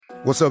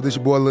What's up, this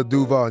your boy Lil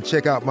Duval, and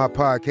check out my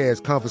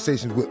podcast,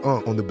 Conversations with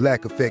Unc, on the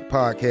Black Effect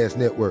Podcast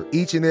Network.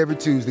 Each and every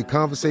Tuesday,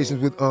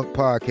 Conversations with Unc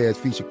podcast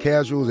feature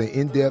casuals and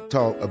in-depth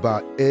talk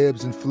about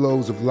ebbs and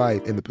flows of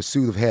life and the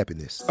pursuit of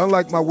happiness.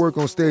 Unlike my work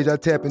on stage, I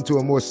tap into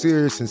a more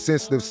serious and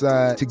sensitive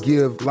side to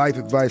give life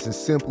advice and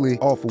simply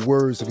offer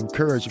words of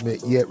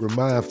encouragement, yet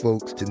remind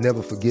folks to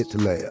never forget to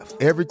laugh.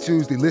 Every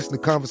Tuesday, listen to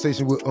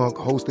Conversations with Unc,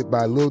 hosted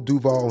by Lil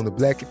Duval on the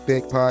Black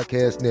Effect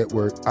Podcast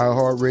Network,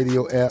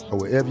 iHeartRadio app, or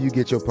wherever you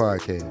get your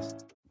podcasts.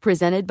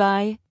 Presented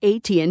by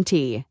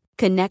AT&T.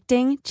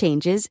 Connecting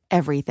changes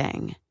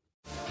everything.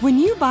 When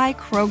you buy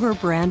Kroger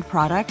brand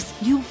products,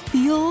 you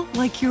feel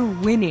like you're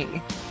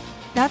winning.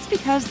 That's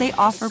because they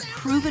offer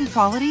proven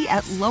quality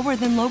at lower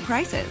than low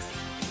prices.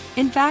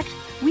 In fact,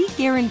 we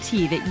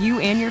guarantee that you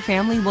and your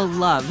family will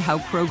love how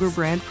Kroger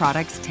brand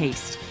products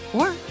taste,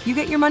 or you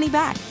get your money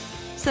back.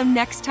 So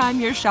next time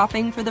you're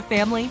shopping for the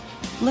family,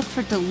 look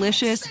for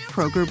delicious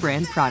Kroger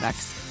brand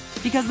products,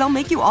 because they'll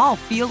make you all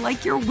feel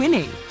like you're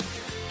winning.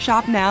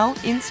 Shop now,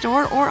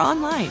 in-store, or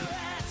online.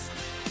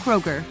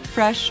 Kroger,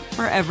 fresh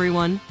for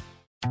everyone.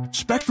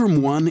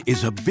 Spectrum One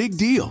is a big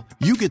deal.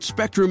 You get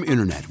Spectrum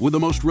Internet with the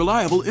most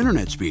reliable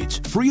internet speeds,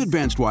 free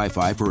advanced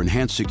Wi-Fi for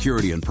enhanced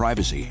security and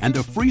privacy, and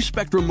a free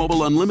Spectrum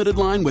Mobile Unlimited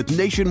line with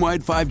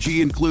nationwide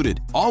 5G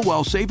included, all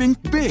while saving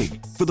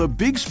big. For the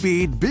big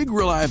speed, big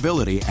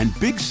reliability, and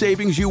big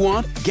savings you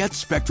want, get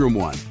Spectrum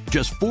One.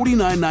 Just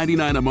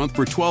 $49.99 a month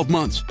for 12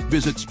 months.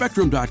 Visit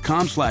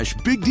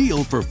spectrum.com/big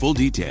deal for full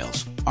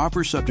details.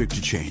 Offer subject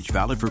to change.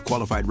 Valid for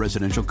qualified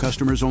residential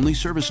customers only.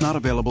 Service not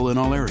available in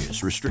all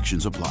areas.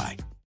 Restrictions apply.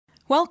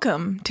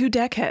 Welcome to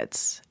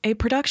Deckheads, a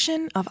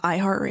production of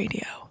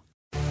iHeartRadio.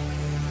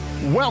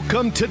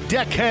 Welcome to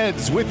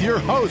Deckheads with your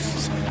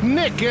hosts,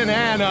 Nick and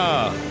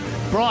Anna.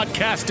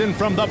 Broadcasting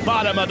from the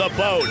bottom of the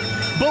boat,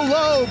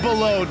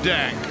 below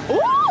deck.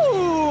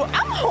 Ooh,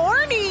 I'm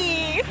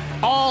horny.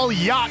 All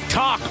yacht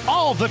talk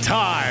all the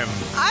time.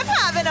 I'm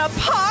having a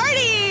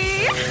party.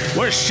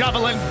 We're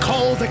shoveling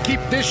coal to keep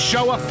this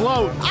show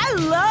afloat. I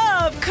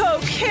love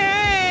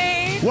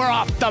cocaine. We're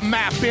off the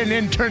map in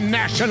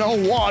international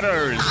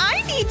waters.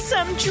 I need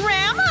some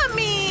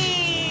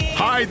Dramamine.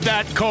 Hide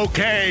that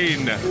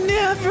cocaine.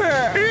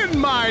 Never. In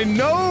my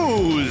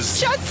nose.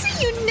 Just so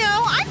you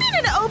know, I'm in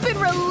an open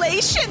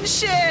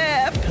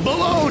relationship.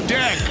 Below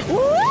deck.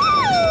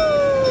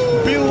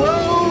 Woo!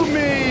 Below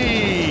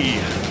me.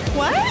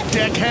 What?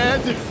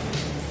 Deckhead.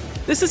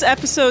 This is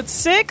episode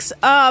 6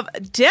 of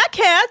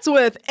Deckheads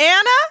with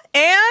Anna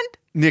and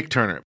Nick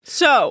Turner.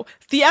 So,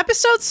 the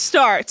episode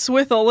starts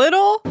with a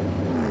little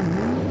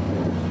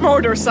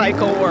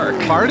motorcycle work.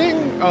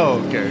 Farting?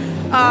 Oh, okay.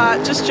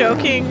 Just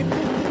joking.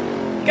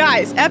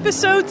 Guys,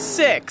 episode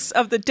 6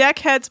 of the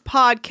Deckheads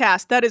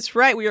podcast. That is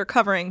right, we are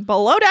covering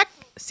Below Deck,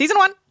 season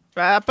 1,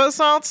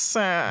 episode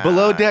 6.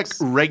 Below Deck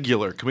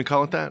regular. Can we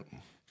call it that?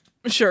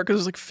 Sure, because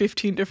there's like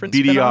 15 different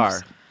BDR.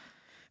 spin-offs.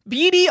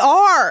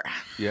 BDR.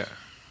 Yeah.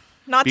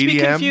 Not to be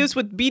BDM? confused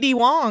with BD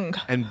Wong.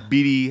 And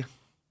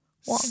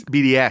Wong.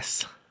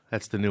 BDS.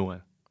 That's the new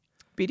one.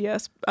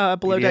 BDS,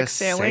 Below Deck BDS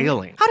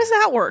sailing. How does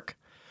that work?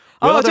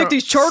 Well, I take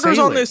these charters on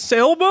sailing. this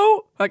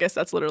sailboat? I guess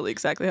that's literally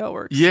exactly how it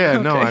works. Yeah,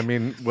 Okay. no, I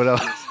mean, what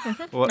else?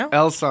 What No.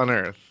 else on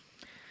earth?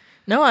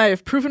 No, I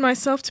have proven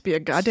myself to be a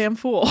goddamn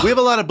fool. We have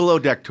a lot of Below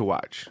Deck to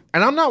watch.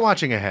 And I'm not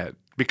watching ahead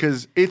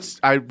because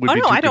I would be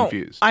too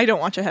confused. I don't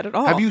watch ahead at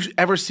all. Have you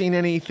ever seen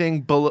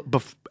anything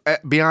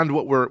beyond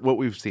what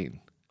we've seen?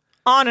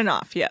 On and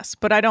off, yes,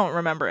 but I don't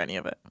remember any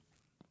of it.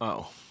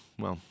 Oh,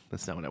 well,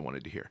 that's not what I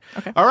wanted to hear.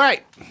 Okay. All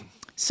right.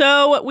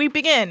 So we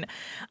begin.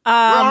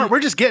 We're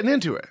just getting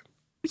into it.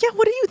 Yeah,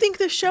 what do you think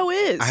this show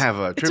is? I have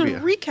a trivia.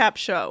 It's a recap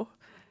show.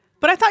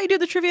 But I thought you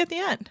did the trivia at the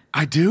end.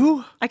 I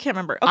do? I can't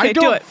remember. Okay, I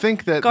don't do it.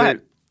 think that. Go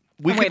ahead.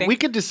 We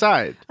could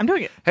decide. I'm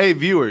doing it. Hey,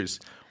 viewers,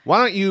 why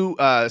don't you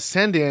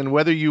send in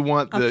whether you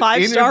want the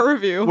 5-star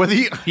review. Whether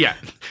you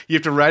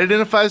have to write it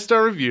in a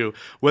 5-star review.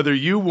 Whether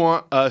you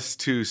want us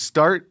to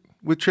start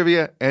with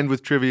trivia, end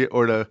with trivia,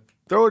 or to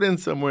throw it in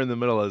somewhere in the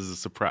middle as a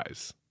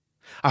surprise.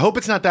 I hope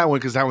it's not that one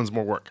because that one's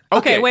more work.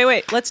 Okay,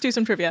 wait. Let's do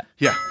some trivia.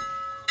 Yeah.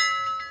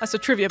 That's a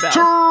trivia bell.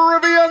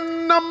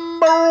 Trivia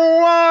number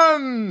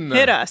 1.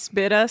 Hit us,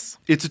 bid us.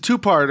 It's a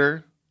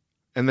 2-parter,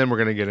 and then we're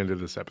going to get into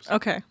this episode.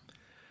 Okay.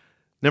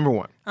 Number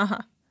 1.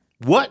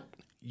 What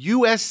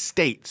U.S.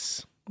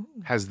 states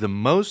has the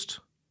most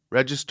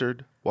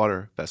registered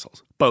water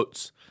vessels?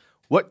 Boats.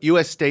 What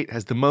U.S. state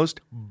has the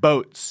most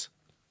boats?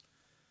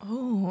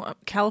 Oh,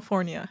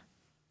 California.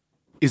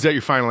 Is that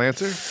your final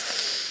answer?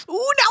 Ooh,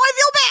 now I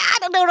feel bad.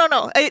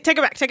 No. Hey, take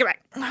it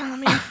back.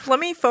 Let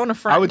me phone a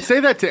friend. I would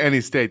say that to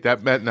any state.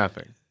 That meant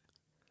nothing.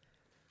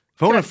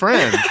 Phone a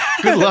friend.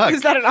 Good luck.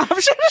 Is that an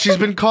option? She's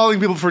been calling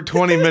people for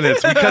 20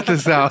 minutes. We cut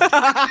this out.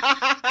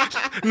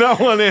 Not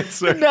one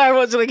answer. No,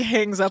 everyone's like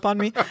hangs up on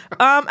me.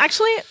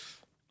 Actually,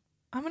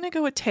 I'm gonna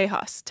go with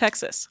Tejas,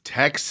 Texas.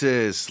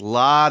 Texas,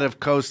 lot of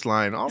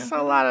coastline.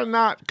 Also a lot of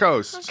not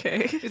coast.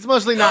 Okay. It's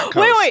mostly not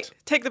coast. Wait.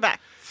 Take the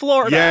back.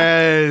 Florida.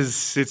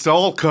 Yes, it's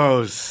all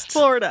coast.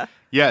 Florida.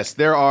 Yes,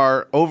 there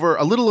are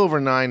a little over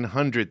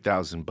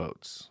 900,000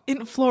 boats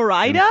In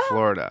Florida? in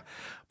Florida.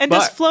 And But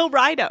does Flo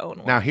Rida own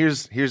one? now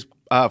here's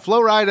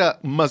Flo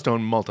Rida must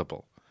own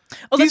multiple.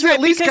 Oh, that's He's right, at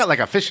least because got like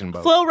a fishing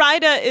boat. Flo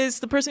Rida is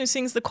the person who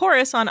sings the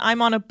chorus on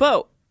I'm on a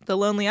Boat, the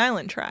Lonely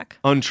Island track.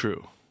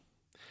 Untrue.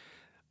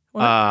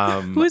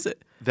 Who is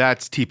it?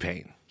 That's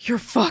T-Pain. You're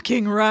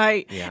fucking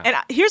right. Yeah. And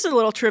here's a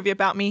little trivia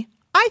about me.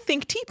 I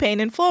think T-Pain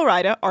and Flo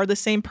Rida are the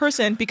same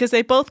person because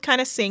they both kind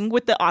of sing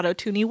with the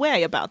auto-tuney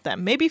way about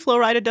them. Maybe Flo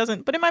Rida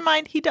doesn't, but in my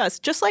mind, he does.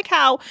 Just like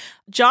how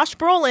Josh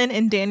Brolin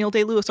and Daniel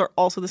Day-Lewis are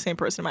also the same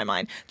person in my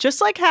mind.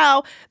 Just like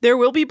how There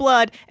Will Be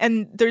Blood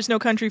and There's No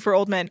Country for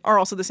Old Men are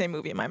also the same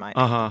movie in my mind.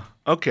 Uh-huh.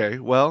 Okay,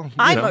 well,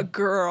 I'm a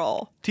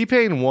girl.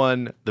 T-Pain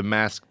won The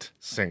Masked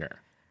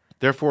Singer.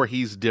 Therefore,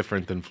 he's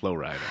different than Flo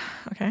Rida.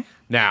 Okay.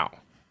 Now,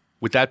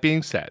 with that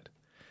being said,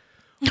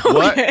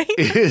 Okay.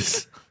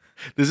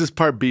 this is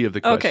part B of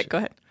the question. Okay, go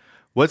ahead.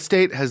 What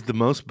state has the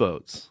most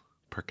boats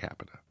per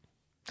capita?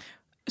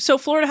 So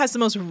Florida has the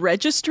most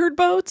registered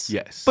boats?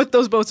 Yes. But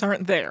those boats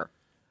aren't there.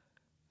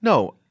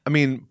 No, I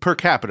mean per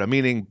capita,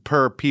 meaning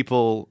per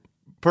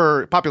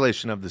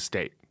population of the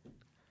state.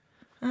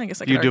 I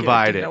guess I You could argue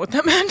divide I didn't it. know what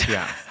that meant.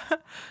 Yeah.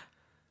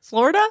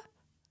 Florida?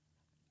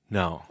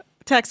 No.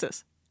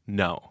 Texas?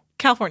 No.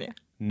 California?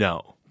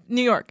 No.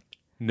 New York?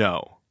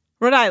 No.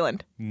 Rhode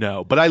Island?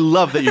 No. But I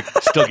love that you're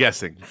still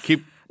guessing.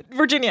 Keep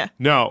Virginia?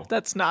 No.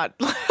 That's not.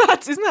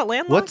 Isn't that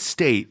landlocked? What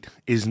state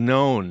is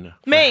known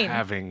for Maine.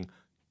 having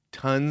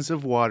tons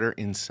of water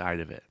inside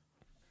of it?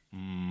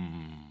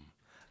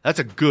 That's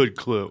a good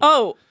clue.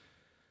 Oh,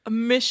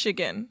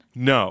 Michigan.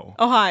 No.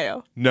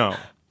 Ohio. No.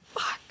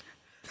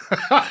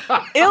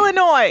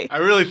 Illinois. I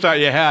really thought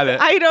you had it.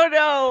 I don't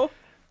know.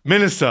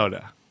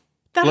 Minnesota.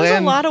 That has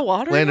a lot of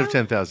water. Land in of it?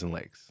 10,000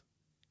 lakes.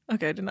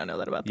 Okay, I did not know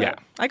that about that. Yeah.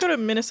 I go to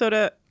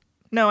Minnesota.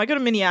 No, I go to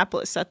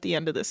Minneapolis at the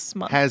end of this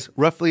month. Has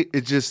roughly,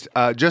 it's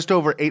just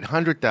over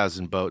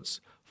 800,000 boats,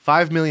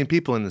 5 million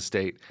people in the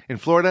state. In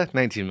Florida,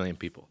 19 million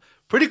people.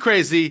 Pretty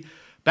crazy.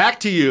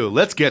 Back to you.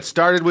 Let's get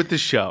started with the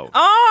show.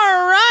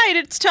 All right,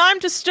 it's time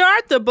to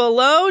start the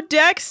Below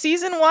Deck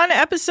Season 1,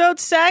 Episode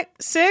 6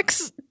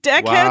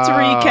 Deckheads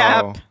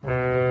Recap.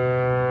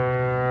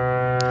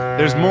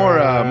 There's more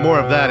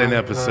of that in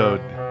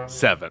episode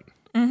 7.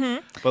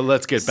 Mm-hmm. But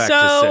let's get back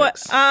to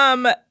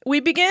 6. We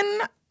begin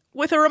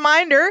with a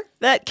reminder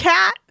that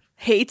Kat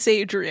hates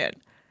Adrian.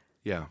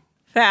 Yeah.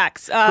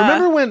 Facts.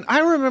 I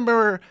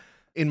remember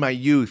in my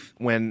youth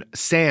when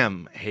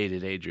Sam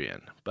hated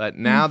Adrian, but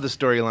now the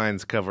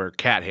storylines cover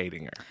Kat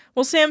hating her.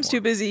 Well, Sam's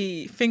too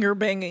busy finger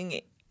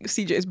banging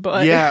CJ's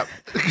butt. Yeah.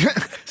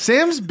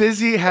 Sam's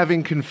busy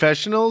having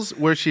confessionals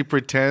where she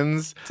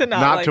pretends To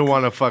not not to like-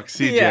 want to fuck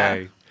CJ.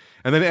 Yeah.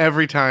 And then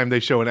every time they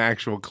show an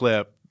actual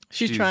clip,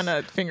 She's trying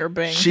to finger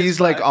bang. she's his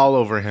like butt. all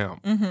over him.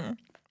 Mm-hmm.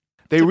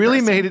 They really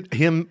made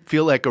him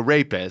feel like a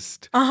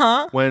rapist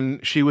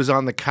when she was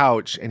on the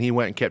couch and he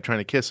went and kept trying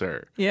to kiss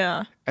her.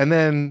 Yeah. And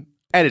then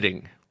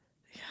editing.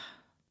 Yeah.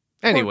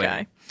 Anyway,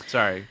 guy.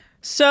 sorry.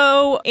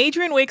 So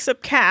Adrian wakes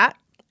up Kat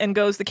and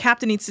goes, the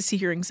captain needs to see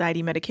your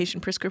anxiety medication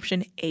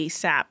prescription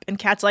ASAP. And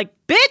Kat's like,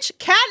 bitch,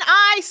 can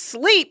I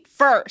sleep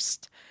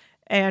first?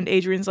 And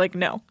Adrian's like,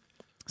 no.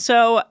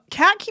 So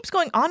Kat keeps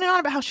going on and on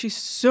about how she's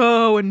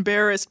so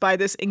embarrassed by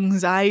this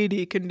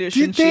anxiety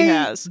condition she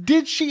has.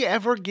 Did she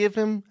ever give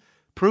him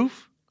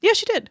proof? Yeah,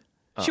 she did.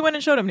 She went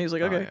and showed him and he was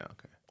like, okay. yeah,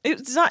 okay.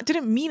 It's not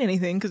didn't mean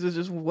anything because it was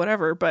just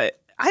whatever, but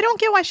I don't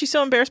get why she's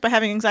so embarrassed by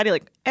having anxiety.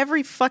 Like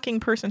every fucking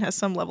person has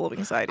some level of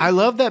anxiety. I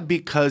love that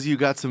because you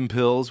got some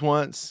pills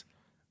once,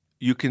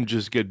 you can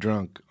just get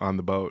drunk on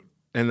the boat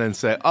and then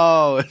say,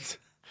 "Oh,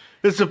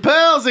 it's the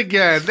pills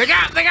again. They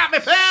got me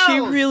pills." She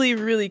really,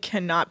 really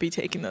cannot be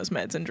taking those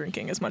meds and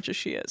drinking as much as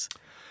she is.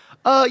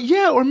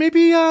 Yeah, or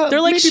maybe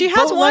They're like, maybe she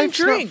has boat one life's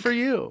not drink for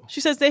you. She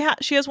says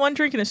she has one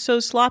drink and is so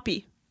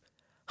sloppy.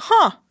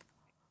 Huh?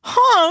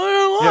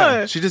 What?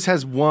 Yeah, she just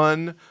has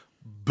one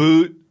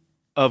boot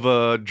of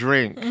a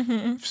drink,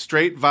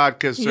 straight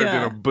vodka served in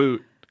Yeah. a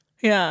boot,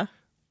 Yeah.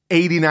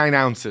 89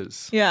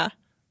 ounces, Yeah.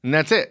 and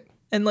that's it.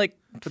 And like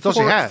That's all she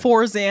had.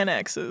 4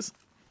 Xanaxes.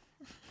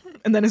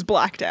 And then is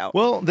blacked out.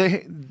 Well,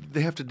 they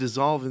have to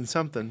dissolve in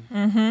something.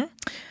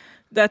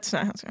 That's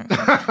not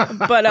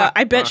but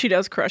I bet she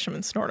does crush him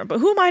and snort him. But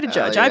who am I to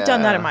judge? I've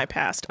done that in my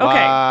past. Okay.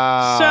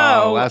 Wow,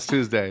 So last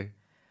Tuesday.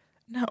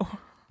 no.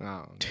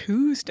 Oh,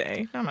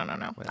 Tuesday. No.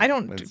 I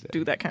don't Wednesday.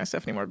 do that kind of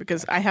stuff anymore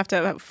because I have to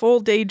have a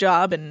full day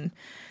job and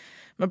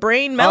my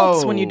brain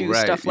melts when you do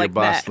right. stuff like Your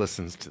boss that.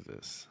 listens to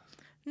this.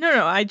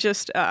 No. I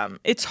just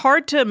it's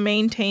hard to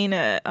maintain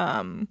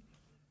a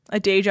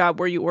day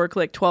job where you work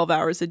like 12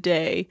 hours a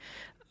day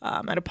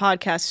at a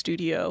podcast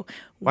studio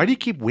Why do you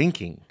keep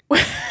winking?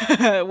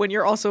 when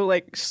you're also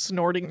like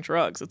snorting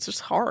drugs. It's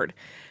just hard.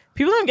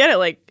 People don't get it.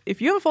 Like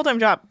if you have a full-time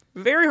job,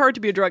 very hard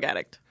to be a drug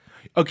addict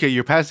Okay,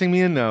 you're passing me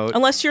a note.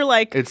 unless you're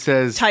like It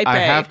says, Type I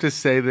A. have to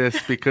say this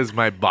because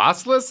my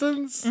boss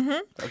listens?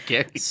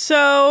 Okay.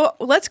 So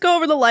let's go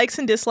over the likes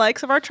and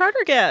dislikes of our charter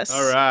guests.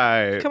 All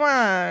right. Come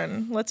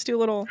on. Let's do a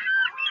little.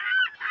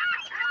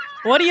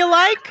 What do you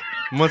like?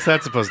 What's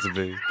that supposed to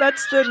be?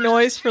 That's the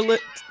noise for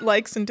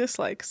likes and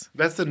dislikes.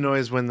 That's the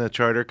noise when the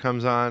charter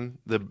comes on.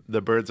 The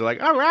birds are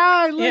like, all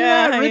right, look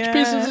at that, rich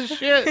pieces of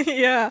shit.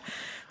 Yeah.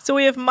 So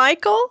we have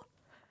Michael,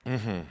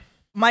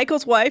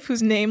 Michael's wife,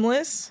 who's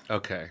nameless,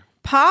 Okay.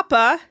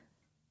 Papa,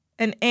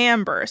 and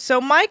Amber. So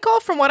Michael,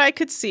 from what I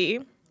could see,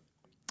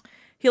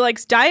 he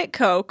likes Diet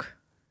Coke,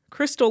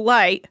 Crystal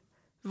Light,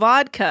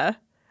 vodka,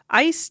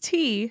 iced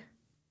tea,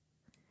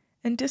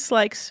 and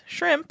dislikes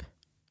shrimp.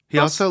 He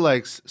also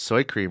likes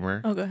soy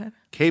creamer, Oh, go ahead.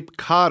 Cape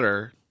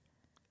Codder,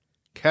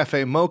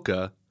 cafe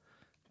mocha,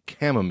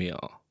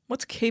 chamomile.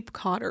 What's Cape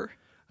Codder?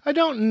 I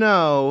don't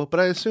know, but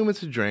I assume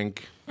it's a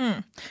drink.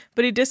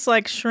 But he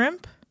dislikes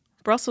shrimp,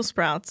 Brussels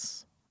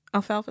sprouts,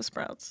 alfalfa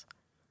sprouts.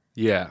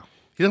 Yeah.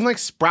 He doesn't like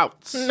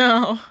sprouts.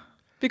 No.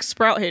 Big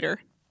sprout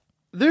hater.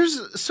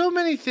 There's so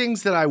many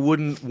things that I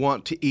wouldn't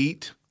want to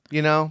eat,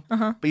 you know?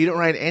 But you don't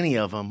write any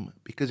of them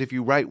because if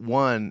you write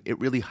one, it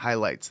really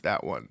highlights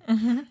that one.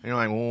 And you're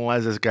like, well, why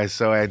is this guy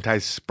so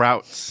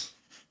anti-sprouts?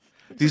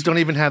 These don't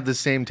even have the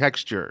same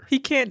texture. He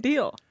can't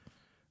deal.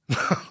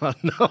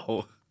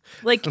 No.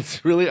 Like,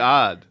 It's really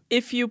odd.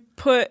 if you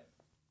put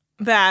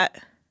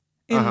that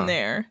in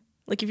there,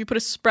 like if you put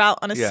a sprout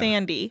on a Yeah.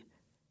 sandy,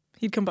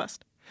 he'd combust.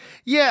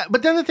 Yeah,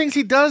 but then the things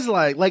he does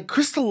like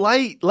Crystal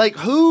Light, like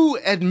who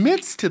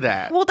admits to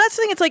that? Well, that's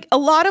the thing. It's like a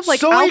lot of like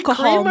Soy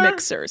alcohol creamer?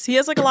 mixers. He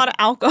has like a lot of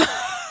alcohol.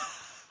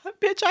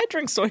 Bitch, I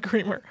drink soy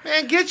creamer.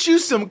 Man, get you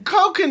some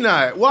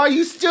coconut while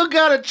you still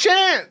got a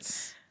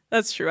chance.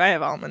 That's true. I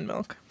have almond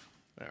milk.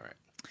 All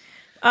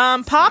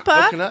right.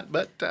 Papa. Coconut,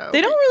 but They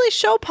don't really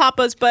show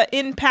Papa's, but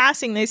in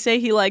passing, they say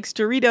he likes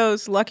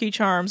Doritos, Lucky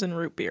Charms, and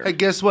root beer. Hey,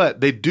 guess what?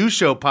 They do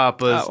show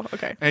Papa's. Oh,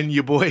 okay. And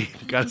your boy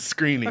got a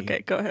screening.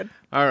 Okay, go ahead.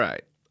 All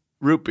right.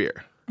 Root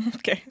beer,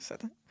 Okay, so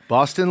that.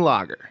 Boston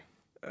Lager,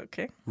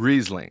 Okay.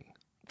 Riesling,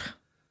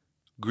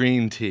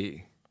 green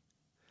tea.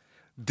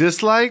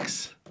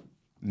 Dislikes?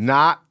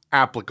 Not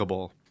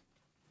applicable.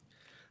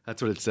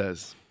 That's what it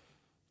says.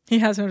 He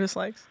has no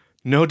dislikes.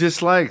 No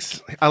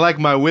dislikes. I like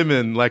my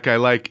women like I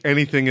like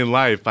anything in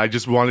life. I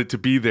just want it to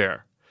be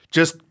there.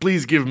 Just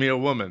please give me a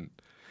woman.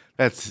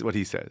 That's what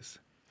he says.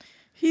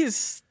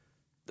 He's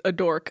a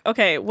dork.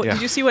 Okay, Yeah.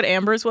 did you see what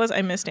Amber's was?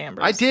 I missed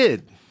Amber's. I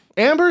did.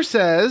 Amber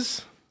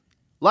says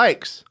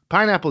likes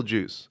pineapple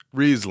juice,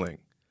 Riesling.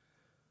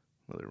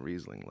 Another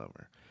Riesling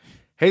lover.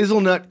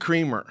 Hazelnut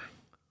creamer.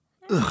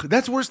 Ugh,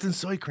 that's worse than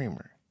soy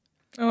creamer.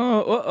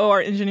 Oh, our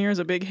engineer is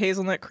a big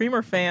hazelnut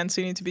creamer fan, so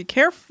you need to be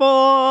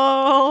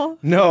careful.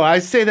 No, I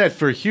say that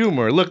for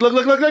humor. Look.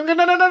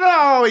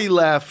 No, he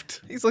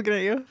left. He's looking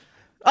at you.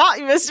 Oh,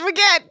 you missed him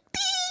again.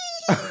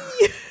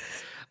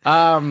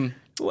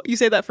 You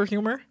say that for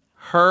humor?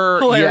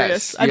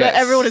 Hilarious. Yes, I bet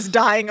yes. everyone is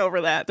dying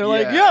over that. They're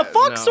like, yeah,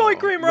 fuck no. soy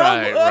creamer.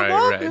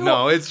 Right.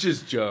 No, it's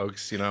just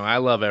jokes. You know, I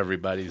love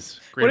everybody's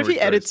creamer. What if he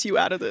curds. edits you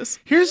out of this?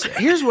 Here's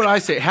what I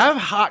say: have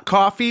hot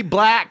coffee,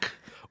 black,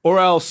 or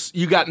else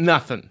you got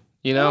nothing.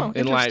 You know, Oh,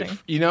 in interesting.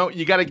 life. You know,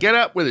 you got to get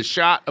up with a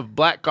shot of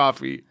black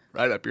coffee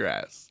right up your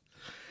ass.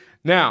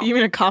 Now, You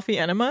mean a coffee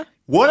enema?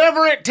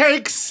 whatever it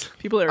takes,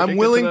 People are I'm addicted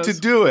willing to to those.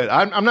 do it.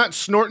 I'm not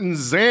snorting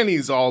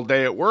Xannies all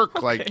day at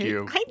work like Okay,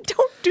 you. I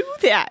don't do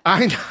that.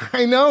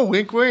 I know.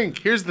 Wink, wink.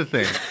 Here's the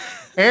thing.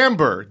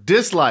 Amber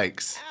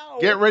dislikes.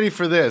 Get ready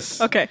for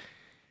this. Okay.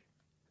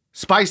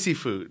 Spicy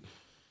food.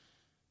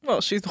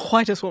 Well, she's the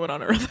whitest woman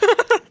on earth.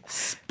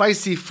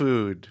 Spicy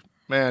food.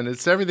 Man,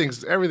 it's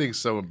everything's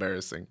so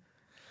embarrassing.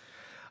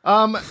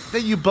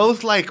 That you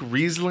both like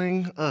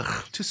Riesling.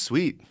 Ugh, too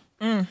sweet.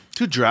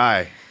 Too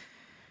dry.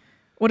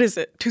 What is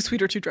it? Too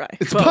sweet or too dry?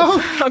 It's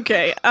both.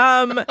 Okay.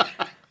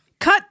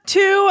 Cut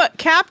to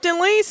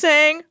Captain Lee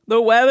saying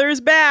the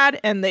weather's bad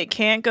and they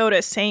can't go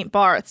to St.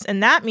 Barth's.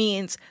 And that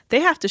means they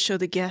have to show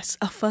the guests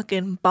a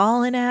fucking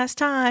ballin' ass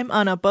time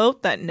on a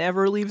boat that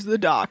never leaves the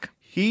dock.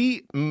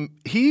 He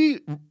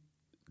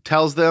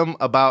tells them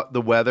about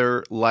the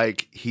weather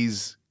like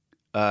he's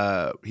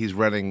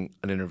running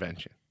an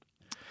intervention.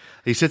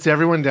 He sits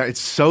everyone down. It's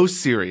so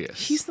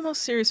serious. He's the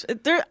most serious.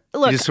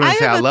 Look, He just want to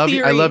say, have I a love you.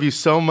 I theory- love you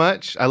so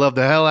much. I love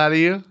the hell out of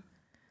you.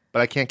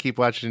 But I can't keep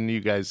watching you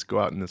guys go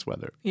out in this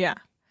weather. Yeah.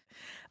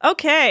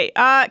 Okay.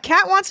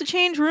 Kat wants to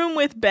change room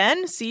with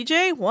Ben,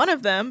 CJ, one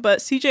of them, but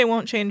CJ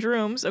won't change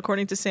rooms,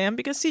 according to Sam,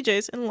 because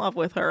CJ's in love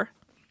with her.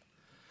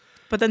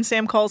 But then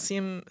Sam calls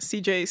him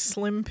CJ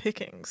Slim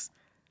Pickings.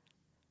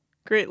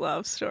 Great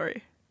love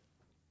story.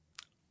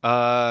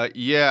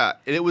 Yeah,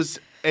 it was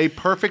a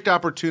perfect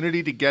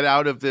opportunity to get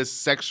out of this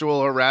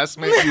sexual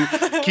harassment you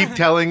keep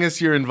telling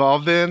us you're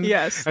involved in.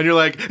 Yes. And you're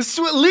like,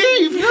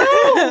 leave,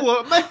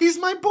 no, he's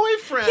my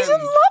boyfriend. He's in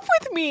love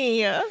with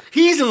me.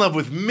 He's in love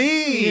with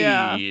me.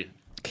 Yeah.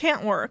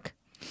 Can't work.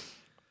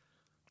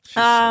 She's so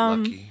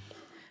lucky.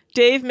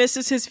 Dave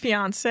misses his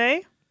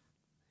fiance.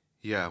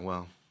 Yeah,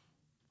 well,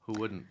 who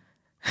wouldn't?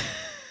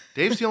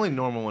 Dave's the only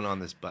normal one on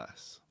this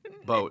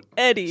boat.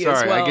 Eddie Sorry,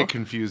 as well. I get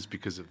confused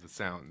because of the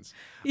sounds.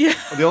 Yeah.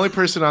 The only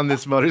person on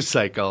this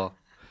motorcycle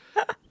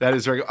that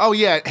is regular. Oh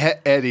yeah,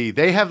 Eddie.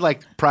 They have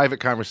like private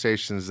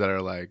conversations that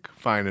are like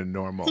fine and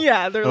normal.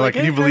 Yeah, they're like,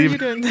 like, can you "Hey, how are believe? you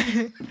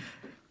doing?"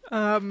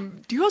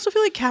 Do you also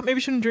feel like Kat maybe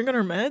shouldn't drink on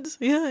her meds?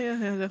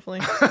 Yeah,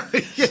 definitely.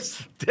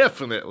 Yes,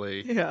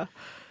 definitely. Yeah.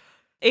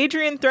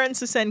 Adrian threatens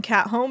to send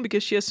Kat home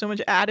because she has so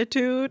much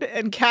attitude,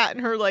 and Kat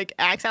and her like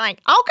accent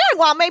like, okay,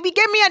 well maybe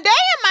give me a day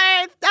and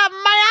my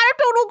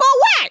attitude will go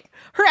away.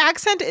 Her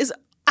accent is,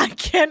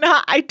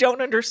 I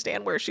don't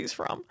understand where she's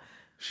from.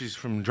 She's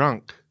from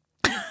drunk.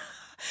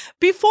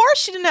 Before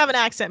she didn't have an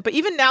accent, but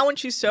even now when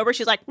she's sober,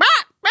 she's like, blah,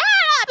 blah,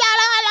 blah, blah,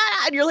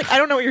 blah, and you're like, I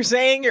don't know what you're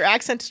saying. Your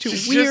accent is too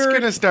She's weird. just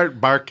gonna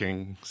start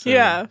barking. So.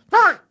 Yeah.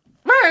 Look,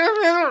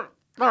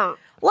 I'm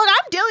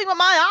dealing with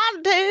my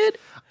attitude.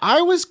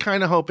 I was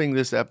kind of hoping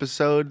this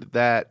episode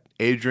that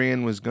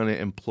Adrian was going to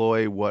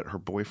employ what her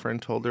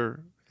boyfriend told her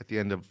at the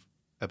end of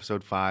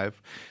episode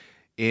 5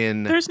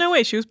 in There's no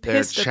way she was their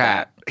pissed at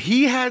chat. that.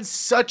 He had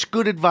such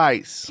good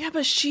advice. Yeah,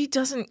 but she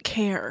doesn't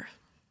care.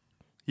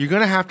 You're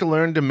going to have to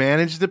learn to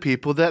manage the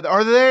people that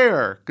are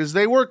there because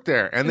they work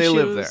there and they she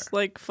live was there.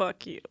 like,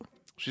 fuck you.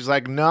 She's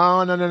like,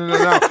 no. You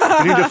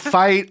need to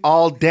fight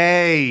all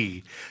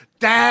day.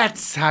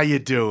 That's how you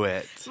do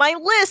it. My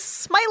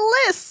lists.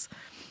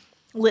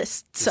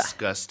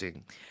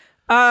 Disgusting.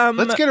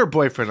 Let's get her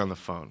boyfriend on the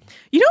phone.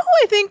 You know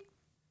who I think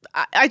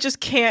I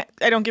just can't,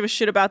 I don't give a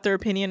shit about their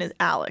opinion is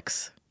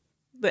Alex,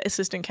 the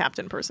assistant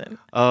captain person.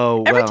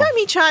 Oh, Every well. time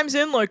he chimes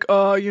in like,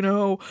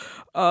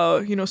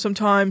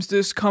 sometimes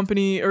this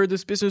company or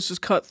this business is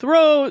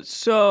cutthroat,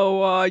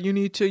 so you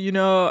need to,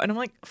 and I'm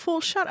like,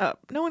 fool, shut up.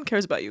 No one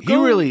cares about you. He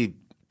really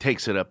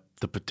takes it up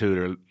the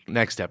patooter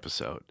next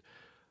episode.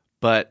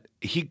 But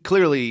he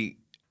clearly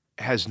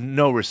has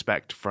no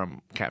respect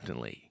from Captain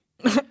Lee.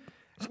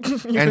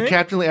 And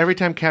Captain Lee, every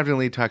time Captain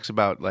Lee talks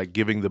about like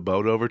giving the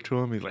boat over to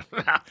him, he's like,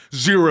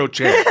 zero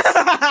chance.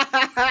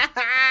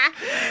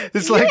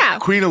 It's like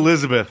Queen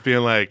Elizabeth being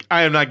like,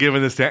 I am not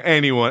giving this to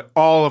anyone.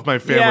 All of my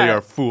family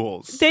are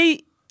fools.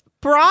 They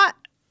brought,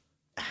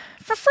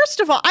 first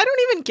of all, I don't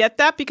even get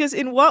that because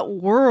in what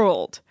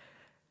world?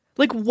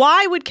 Like,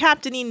 why would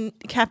Captain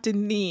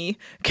Lee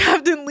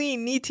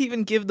need to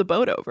even give the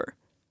boat over?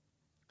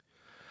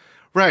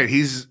 Right.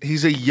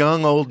 He's a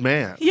young old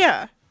man.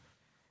 Yeah.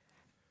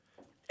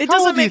 It How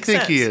doesn't old do you make think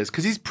sense. he is?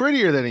 Because he's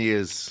prettier than he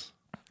is.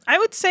 I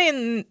would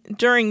say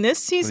during this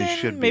season,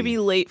 should maybe be.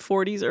 late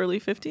 40s, early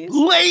 50s.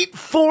 Late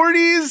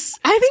 40s?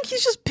 I think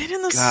he's just been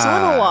in the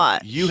sun a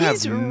lot. You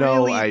He's have no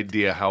really-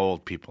 idea how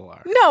old people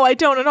are. No, I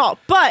don't at all.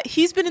 But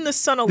he's been in the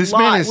sun a This lot.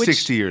 man is which,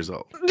 60 years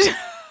old.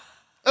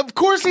 Of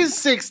course he's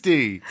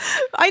 60.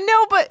 I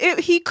know, but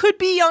he could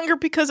be younger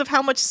because of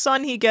how much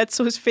sun he gets,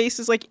 so his face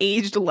is like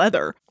aged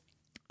leather.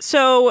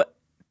 So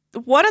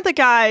one of the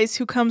guys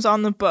who comes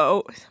on the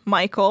boat,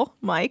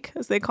 Mike,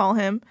 as they call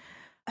him,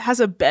 has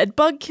a bed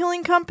bug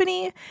killing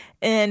company.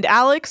 And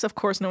Alex, of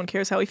course, no one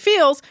cares how he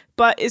feels,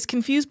 but is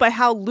confused by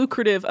how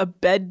lucrative a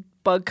bed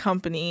bug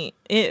company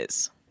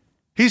is.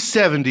 He's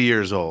 70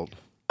 years old.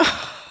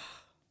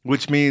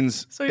 Which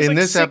means So he's in like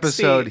this 60.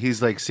 episode,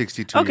 he's like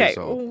 62 Okay, years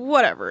old.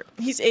 whatever.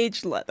 He's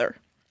aged leather.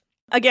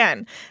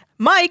 Again,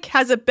 Mike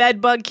has a bed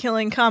bug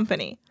killing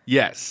company.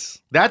 Yes.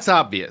 That's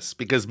obvious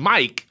because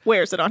Mike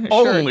Wears it on his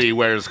shirt. only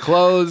wears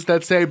clothes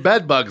that say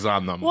bed bugs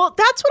on them. Well,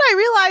 that's what I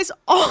realized.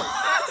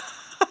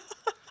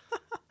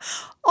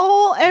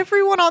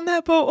 Everyone on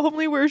that boat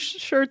only wears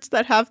shirts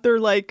that have their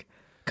like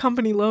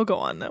company logo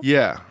on them.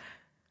 Yeah.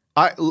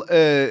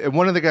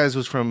 One of the guys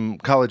was from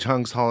College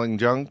Hunks Hauling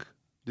Junk.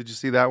 Did you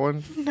see that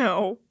one?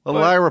 No. but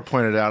Lyra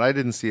pointed out. I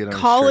didn't see it on his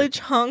College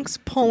shirt. hunks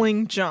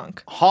pulling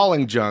junk.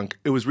 Hauling Junk.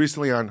 It was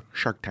recently on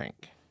Shark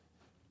Tank.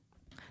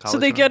 So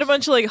they get a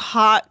bunch of like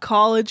hot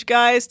college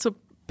guys to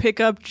pick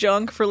up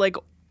junk for like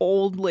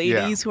old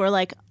ladies who are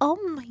like, oh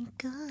my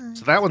God.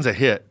 So that one's a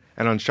hit.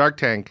 And on Shark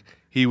Tank,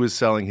 he was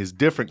selling his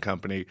different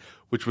company,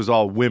 which was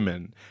all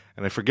women.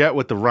 And I forget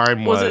what the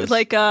rhyme was. Was it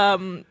like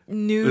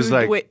nude? It was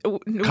like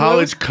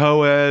college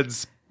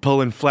co-eds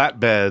pulling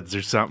flatbeds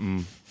or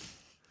something.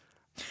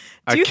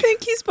 Do you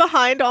think he's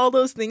behind all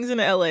those things in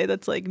LA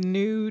that's like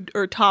nude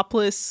or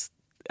topless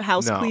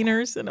house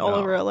cleaners and all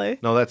over LA?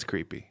 No, that's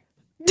creepy.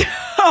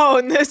 Oh,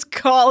 and this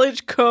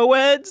college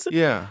co-eds?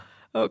 Yeah.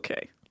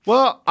 Okay.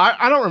 Well,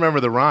 I don't remember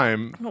the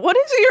rhyme. What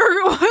is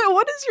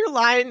your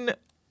line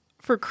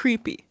for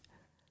creepy?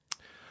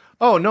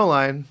 Oh, no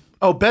line.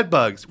 Oh, bed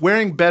bugs.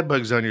 Wearing bed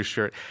bugs on your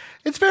shirt.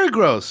 It's very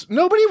gross.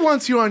 Nobody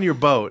wants you on your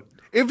boat.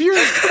 If you're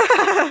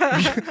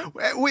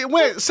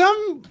wait,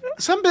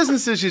 some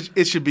businesses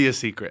it should be a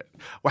secret.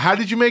 Well, how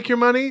did you make your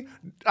money?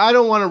 I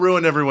don't want to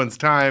ruin everyone's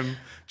time.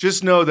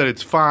 Just know that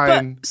it's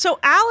fine. But, so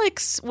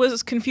Alex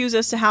was confused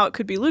as to how it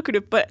could be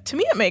lucrative, but to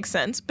me it makes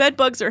sense. Bed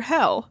bugs are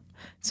hell.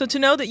 So to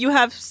know that you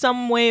have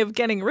some way of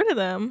getting rid of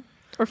them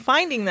or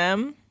finding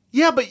them.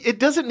 Yeah, but it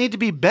doesn't need to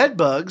be bed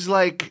bugs.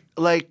 Like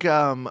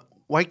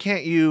why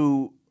can't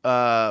you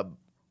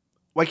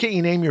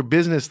name your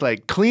business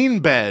like Clean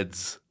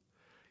Beds?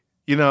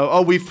 You know,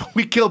 oh, we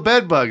kill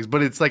bed bugs,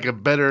 but it's like a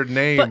better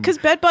name. But because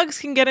bed bugs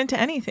can get into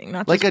anything,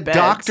 not like just a beds.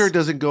 doctor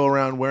doesn't go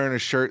around wearing a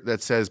shirt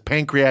that says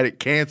pancreatic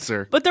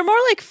cancer. But they're more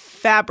like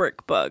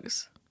fabric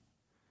bugs.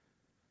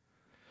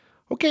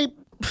 Okay.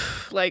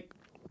 Like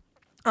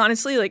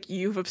Honestly, like,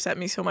 you've upset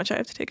me so much I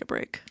have to take a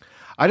break.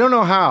 I don't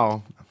know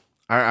how.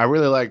 I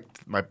really like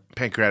my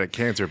pancreatic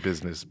cancer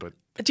business, but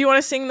Do you want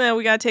to sing the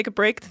We Gotta Take a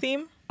Break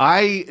theme?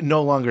 I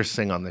no longer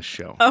sing on this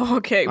show. Oh,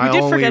 okay. We I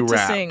did only forget to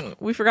rap. sing.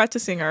 We forgot to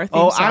sing our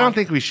theme Oh, song. I don't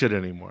think we should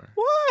anymore.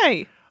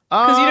 Why?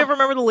 Because you never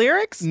remember the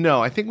lyrics?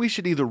 No, I think we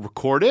should either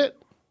record it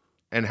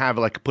and have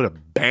like put a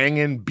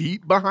banging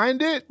beat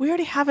behind it. We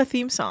already have a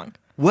theme song.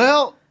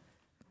 Well,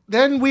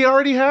 then we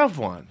already have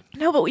one.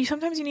 No, but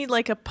sometimes you need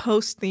like a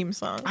post theme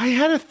song. I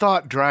had a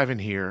thought driving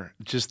here,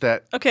 just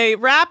that. Okay,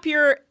 rap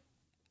your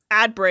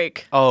ad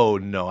break. Oh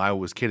no, I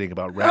was kidding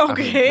about rap.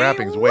 Okay,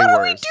 rapping's way what worse.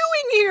 are we doing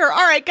here?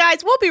 All right,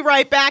 guys, we'll be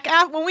right back.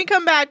 When we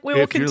come back, we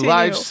will If continue. your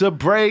life's a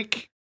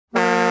break.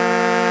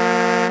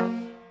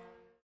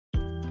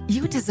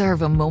 You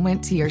deserve a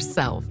moment to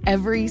yourself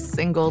every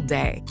single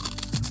day.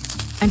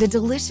 And a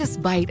delicious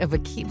bite of a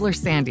Keebler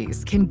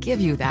Sandies can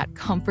give you that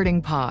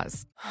comforting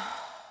pause.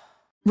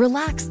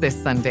 Relax this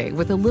Sunday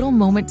with a little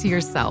moment to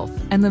yourself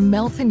and the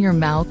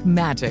melt-in-your-mouth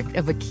magic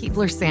of a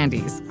Keebler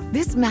Sandies.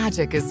 This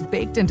magic is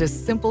baked into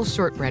simple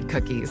shortbread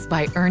cookies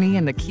by Ernie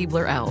and the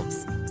Keebler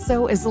Elves.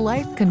 So as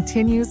life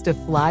continues to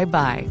fly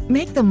by,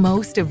 make the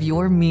most of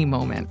your me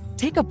moment.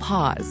 Take a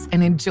pause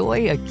and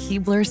enjoy a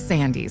Keebler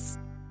Sandies.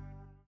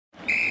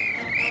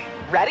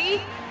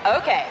 Ready?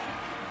 Okay.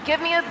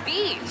 Give me a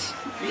beach.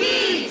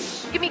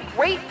 Beach! Give me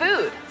great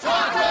food.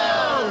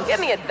 Tacos! Give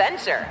me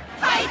adventure.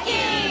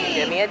 Hiking!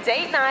 Give me a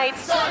date night.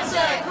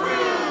 Sunset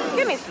cruise!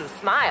 Give me some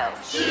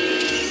smiles.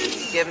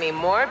 Cheese! Give me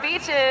more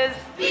beaches.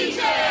 Beaches!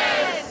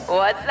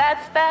 What's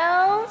that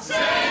spell?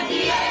 San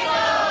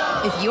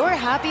Diego! If you're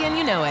happy and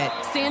you know it,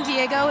 San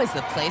Diego is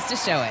the place to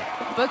show it.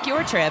 Book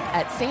your trip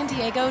at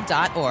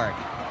sandiego.org.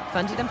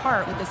 Funded in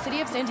part with the City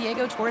of San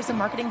Diego Tourism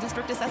Marketing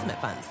District Assessment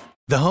Funds.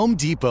 The Home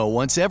Depot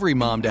wants every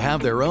mom to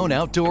have their own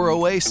outdoor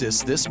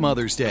oasis this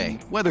Mother's Day,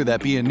 whether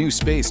that be a new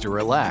space to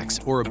relax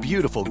or a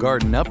beautiful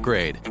garden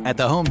upgrade. At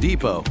the Home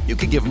Depot, you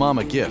could give mom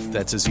a gift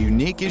that's as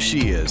unique as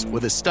she is,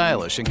 with a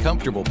stylish and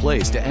comfortable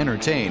place to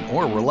entertain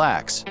or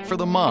relax for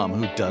the mom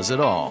who does it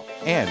all.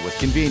 And with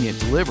convenient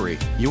delivery,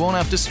 you won't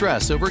have to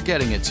stress over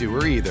getting it to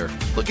her either.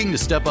 Looking to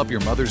step up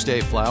your Mother's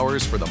Day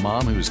flowers for the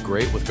mom who's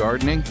great with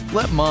gardening?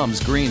 Let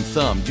Mom's green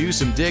thumb do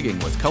some digging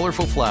with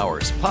colorful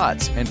flowers,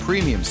 pots, and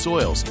premium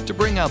soils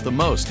to bring out the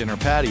most in her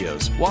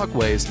patios,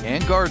 walkways,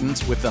 and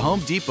gardens with the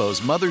Home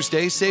Depot's Mother's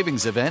Day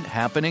Savings Event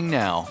happening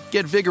now.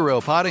 Get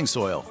Vigoro potting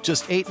soil,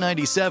 just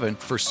 $8.97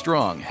 for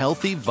strong,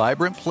 healthy,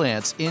 vibrant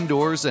plants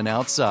indoors and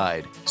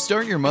outside.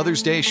 Start your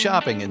Mother's Day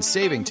shopping and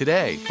saving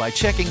today by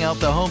checking out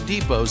the Home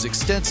Depot's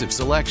extensive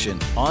selection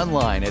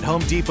online at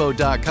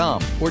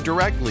HomeDepot.com or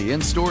directly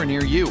in store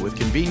near you with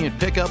convenient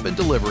pickup and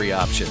delivery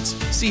options.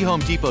 See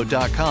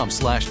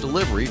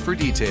HomeDepot.com/delivery for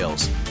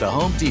details. The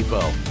Home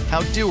Depot,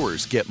 how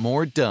doers get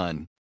more done.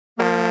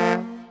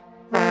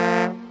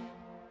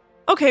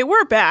 Okay,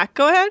 we're back.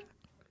 Go ahead.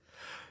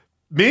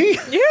 Me?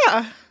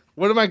 Yeah.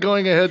 What am I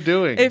going ahead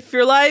doing? If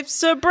your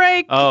life's a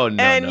break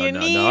and you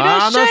need a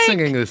I'm shake, not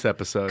singing this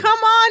episode. come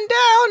on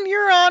down.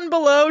 You're on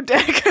below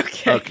deck.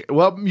 Okay.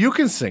 Well, you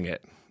can sing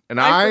it,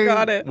 and I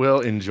forgot it. will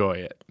enjoy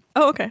it.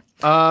 Oh, okay.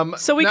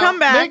 So we now, come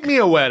back. Make me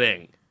a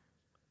wedding.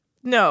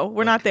 No,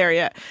 we're not there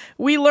yet.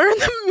 We learn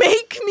the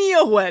make me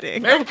a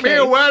wedding. Make me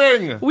a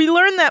wedding. We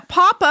learn that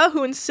Papa,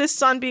 who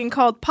insists on being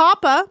called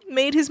Papa,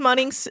 made his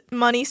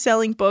money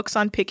selling books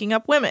on picking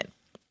up women.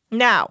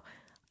 Now,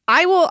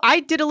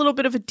 I did a little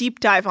bit of a deep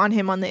dive on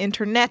him on the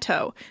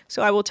interneto,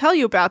 so I will tell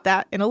you about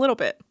that in a little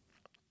bit.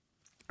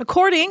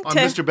 According On to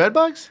Mr.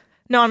 Bedbugs?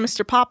 No, on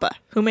Mr. Papa,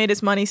 who made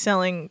his money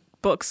selling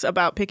books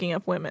about picking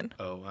up women.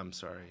 Oh, I'm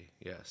sorry.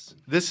 Yes.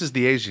 This is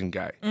the Asian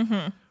guy.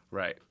 Mm-hmm.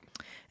 Right.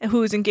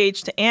 Who's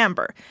engaged to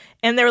Amber.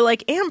 And they're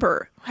like,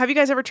 Amber, have you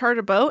guys ever chartered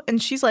a boat? And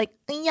she's like,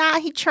 yeah,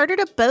 he chartered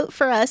a boat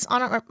for us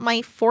on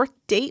my 4th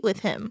date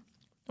with him.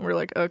 And we're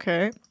like,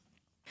 okay.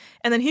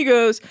 And then he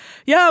goes,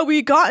 yeah,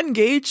 we got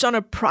engaged on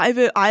a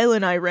private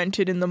island I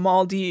rented in the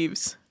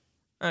Maldives.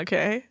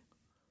 Okay.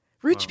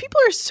 Rich people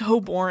are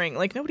so boring.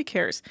 Like, nobody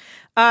cares.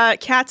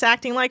 Kat's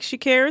acting like she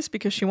cares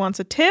because she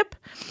wants a tip,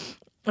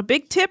 a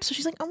big tip. So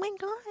she's like, oh my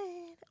God.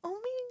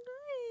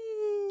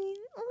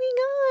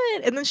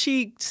 And then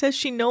she says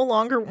she no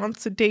longer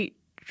wants to date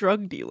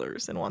drug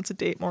dealers and wants to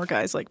date more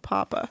guys like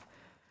Papa.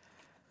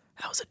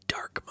 That was a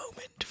dark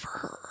moment for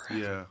her.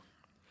 Yeah.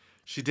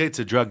 She dates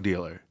a drug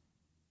dealer.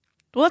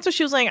 Well, that's what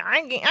she was like.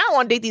 I don't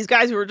want to date these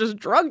guys who are just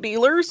drug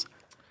dealers.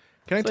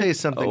 Can I tell you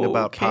something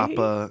about okay.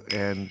 Papa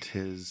and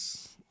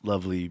his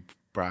lovely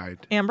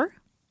bride? Amber?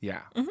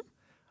 Yeah. Mm-hmm.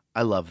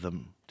 I love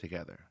them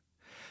together.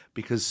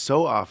 Because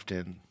so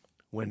often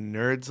when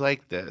nerds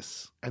like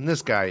this, and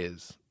this guy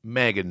is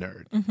mega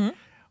nerd,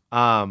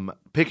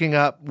 picking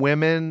up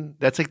women,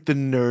 that's like the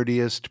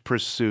nerdiest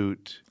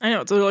pursuit. I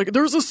know. It's like,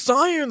 there's a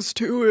science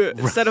to it.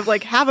 Instead of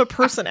like, have a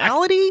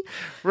personality.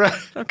 Right.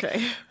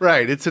 Okay.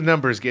 Right. It's a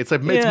numbers game. It's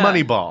like it's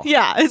Moneyball.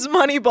 Yeah, it's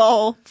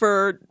Moneyball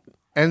for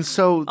And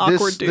so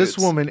awkward this dudes.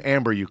 woman,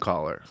 Amber, you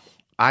call her,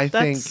 I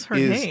That's think her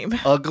is name.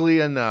 ugly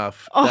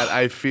enough that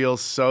I feel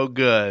so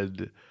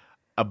good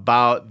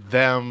about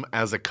them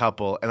as a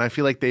couple, and I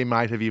feel like they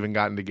might have even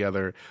gotten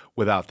together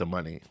without the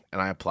money,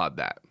 and I applaud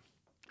that.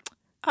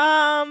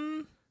 I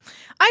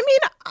mean,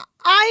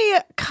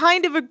 I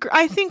kind of agree.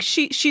 I think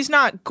she's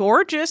not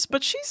gorgeous,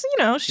 but she's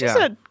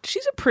a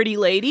pretty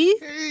lady.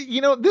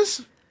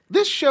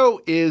 This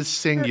show is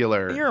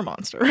singular. You're a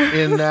monster.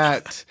 In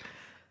that,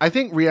 I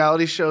think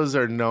reality shows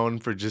are known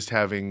for just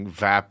having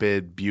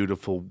vapid,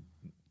 beautiful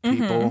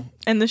people.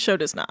 And this show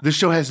does not. This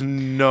show has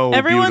no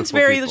Everyone's beautiful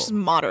very people. just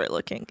moderate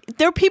looking.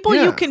 They're people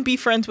you can be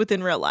friends with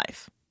in real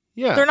life.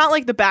 Yeah. They're not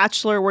like The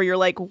Bachelor where you're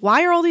like,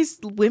 why are all these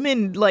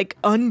women like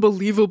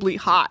unbelievably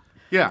hot?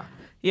 Yeah.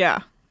 Yeah.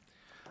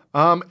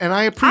 And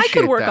I appreciate I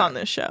could work that. on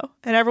this show.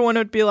 And everyone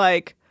would be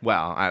like,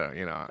 Well, I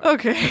don't,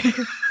 okay,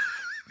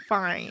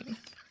 fine.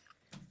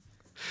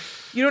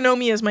 You don't know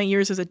me as my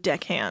years as a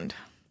deckhand.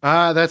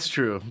 That's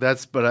true.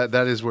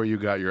 That is where you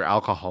got your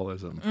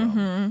alcoholism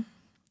from.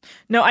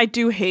 No, I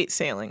do hate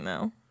sailing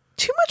though.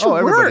 Too much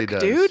everybody work,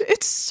 does. dude.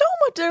 It's so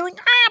much. They're like,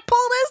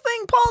 pull this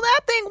thing, pull that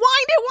thing,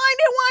 wind it.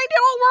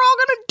 Oh, we're all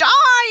gonna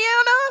die,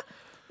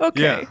 Anna.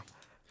 Okay. Yeah.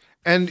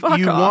 And Fuck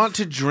you off. want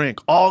to drink.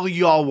 All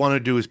y'all want to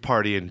do is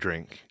party and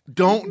drink.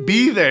 Don't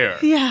be there.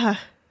 Yeah.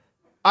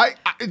 I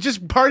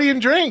just party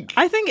and drink.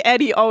 I think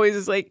Eddie always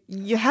is like,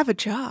 you have a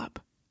job.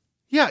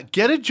 Yeah,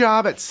 get a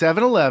job at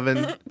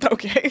 7-Eleven.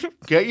 Okay.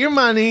 Get your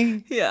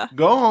money. Yeah.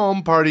 Go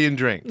home, party and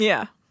drink.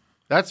 Yeah.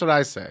 That's what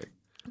I say.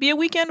 Be a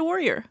weekend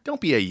warrior. Don't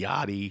be a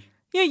yachty.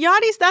 Yeah,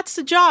 yachties, that's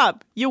the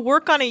job. You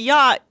work on a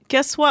yacht.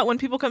 Guess what? When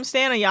people come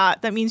stay on a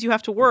yacht, that means you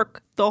have to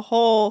work the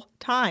whole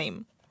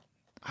time.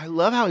 I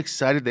love how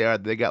excited they are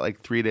that they got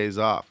like 3 days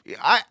off.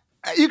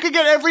 You could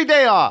get every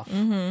day off.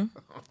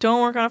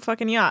 Don't work on a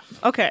fucking yacht.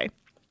 Okay.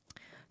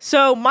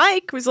 So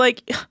Mike was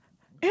like,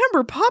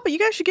 Amber, Papa, you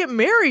guys should get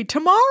married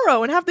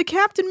tomorrow and have the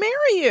captain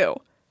marry you.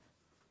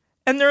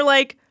 And they're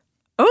like,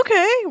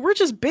 okay, we're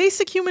just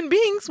basic human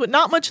beings with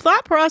not much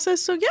thought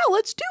process. So yeah,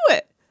 let's do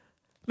it.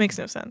 Makes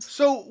no sense.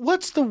 So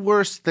what's the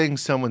worst thing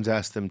someone's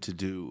asked them to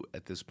do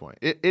at this point?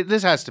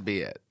 This has to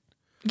be it.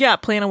 Yeah,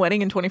 plan a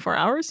wedding in 24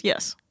 hours?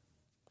 Yes.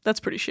 That's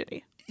pretty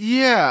shitty.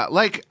 Yeah,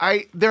 like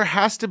there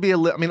has to be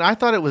I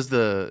thought it was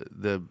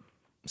the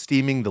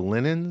steaming the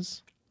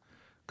linens,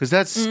 because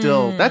that's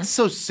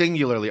so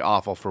singularly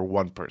awful for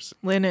one person.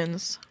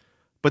 Linens.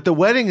 But the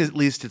wedding, at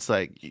least it's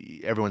like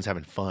everyone's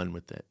having fun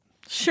with it.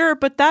 Sure,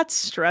 but that's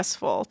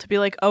stressful to be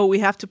like, oh, we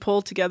have to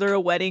pull together a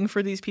wedding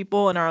for these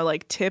people and our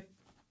like tip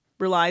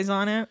relies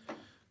on it.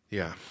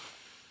 Yeah.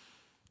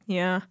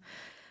 Yeah.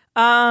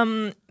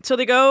 So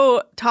they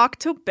go talk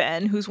to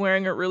Ben, who's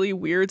wearing a really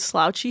weird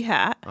slouchy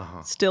hat,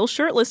 still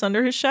shirtless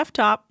under his chef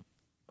top.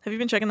 Have you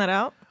been checking that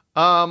out?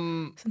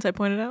 Since I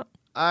pointed out?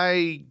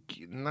 I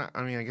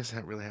guess I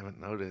really haven't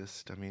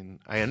noticed. I mean,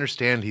 I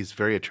understand he's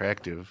very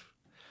attractive.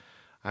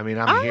 I mean,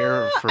 I'm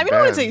here for Ben. I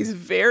wouldn't say he's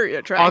very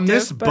attractive. On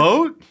this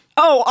boat?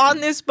 Oh,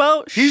 on this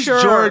boat? He's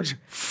sure. George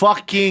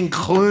fucking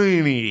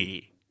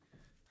Clooney.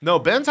 No,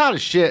 Ben's hot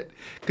as shit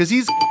because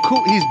he's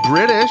cool. He's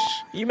British.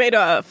 You made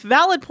a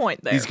valid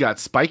point there. He's got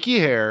spiky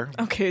hair.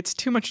 Okay, it's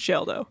too much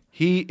gel, though.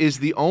 He is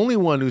the only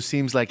one who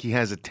seems like he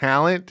has a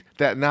talent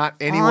that not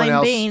anyone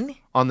else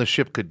on the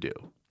ship could do.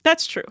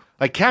 That's true.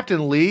 Like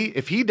Captain Lee,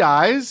 if he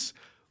dies,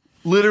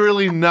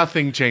 literally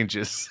nothing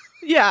changes.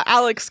 Yeah,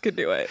 Alex could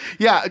do it.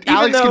 Yeah,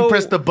 Alex can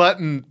press the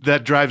button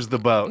that drives the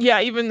boat.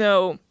 Yeah, even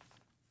though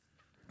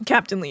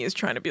Captain Lee is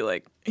trying to be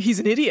like, he's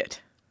an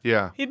idiot.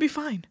 Yeah. He'd be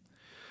fine.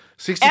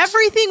 66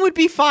 Everything would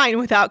be fine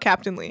without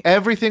Captain Lee.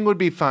 Everything would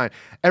be fine.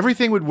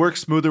 Everything would work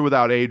smoother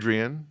without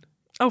Adrian.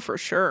 Oh, for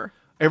sure.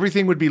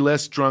 Everything would be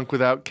less drunk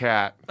without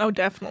Kat. Oh,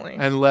 definitely.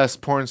 And less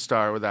porn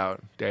star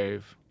without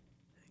Dave.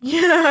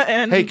 Yeah,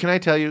 and hey, can I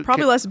tell you?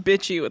 Probably less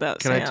bitchy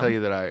without Sam. Can I tell you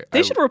that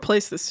They should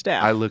replace the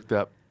staff. I looked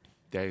up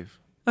Dave.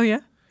 Oh, yeah?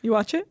 You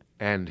watch it?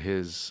 And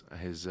his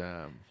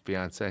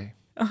fiance.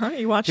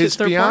 You watch his it?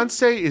 His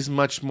fiance is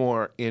much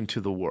more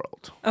into the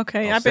world.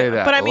 Okay, I'll say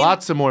that. But I mean,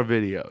 lots of more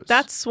videos.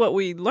 That's what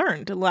we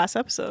learned in the last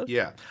episode.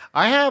 Yeah,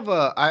 I have.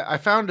 I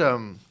found.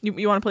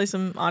 You want to play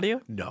some audio?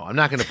 No, I'm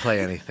not going to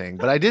play anything.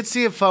 But I did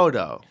see a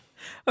photo.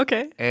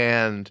 Okay.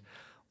 And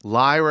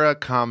Lyra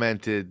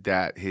commented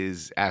that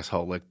his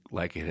asshole looked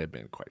like it had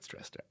been quite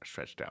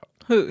stretched out.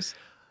 Whose?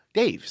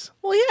 Dave's.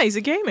 Well, yeah, he's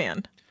a gay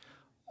man.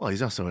 Well,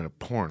 he's also in a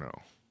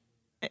porno.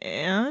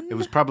 And it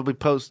was probably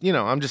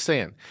I'm just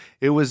saying.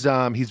 It was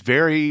he's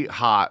very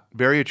hot,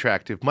 very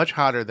attractive, much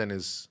hotter than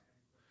his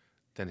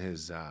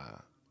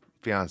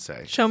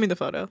fiance. Show me the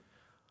photo.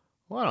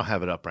 Well, I don't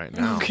have it up right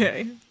now.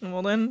 Okay.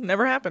 Well, then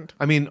never happened.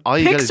 I mean, all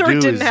you got to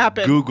do is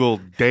happen. Google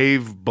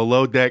Dave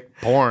below deck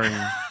porn.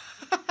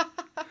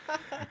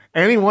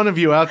 Any one of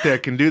you out there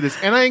can do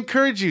this, and I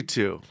encourage you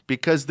to,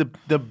 because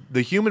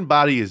the human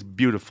body is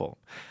beautiful.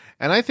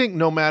 And I think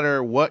no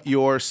matter what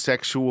your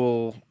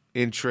sexual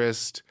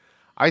interest,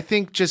 I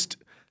think just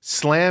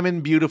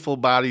slamming beautiful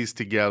bodies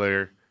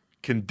together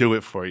can do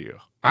it for you.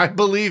 I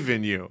believe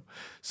in you.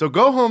 So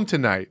go home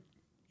tonight,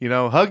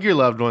 hug your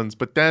loved ones,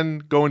 but then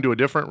go into a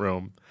different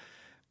room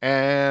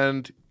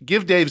and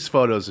give Dave's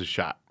photos a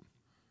shot.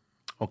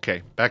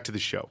 Okay, back to the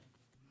show.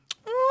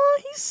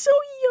 Oh, He's so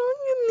young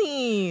in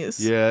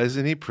these. Yeah,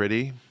 isn't he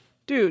pretty?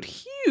 Dude,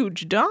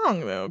 huge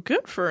dong, though.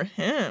 Good for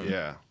him.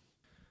 Yeah.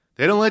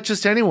 They don't let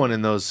just anyone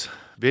in those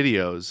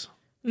videos.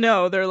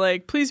 No, they're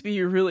like, please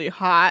be really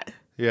hot.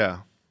 Yeah.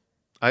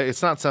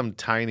 It's not some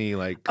tiny,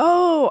 like...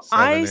 Oh,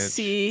 I 7-inch.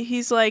 see.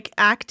 He's like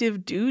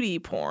active duty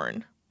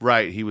porn.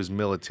 Right, he was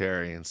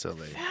military, and so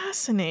they...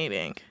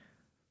 Fascinating.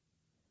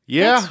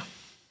 Yeah. That's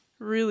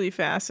really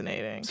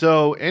fascinating.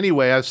 So,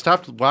 anyway, I've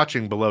stopped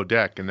watching Below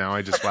Deck, and now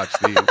I just watch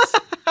these.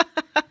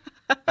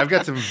 I've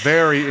got some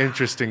very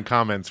interesting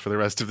comments for the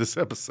rest of this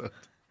episode.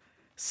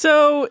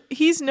 So,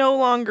 he's no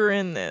longer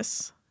in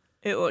this,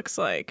 it looks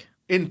like.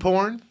 In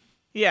porn?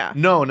 Yeah.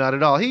 No, not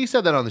at all. He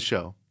said that on the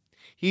show.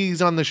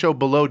 He's on the show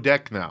Below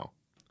Deck now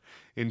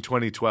in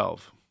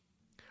 2012.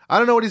 I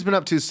don't know what he's been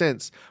up to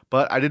since,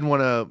 but I didn't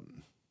want to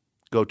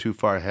go too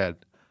far ahead.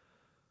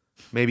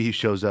 Maybe he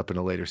shows up in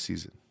a later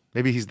season.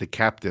 Maybe he's the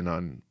captain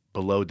on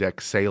Below Deck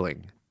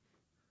Sailing.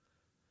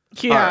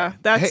 Yeah,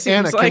 Right. that Hey, seems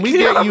Anna, like... can we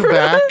get you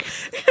back?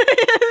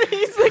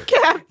 He's the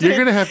captain. You're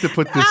going to have to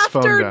put this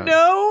phone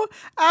down.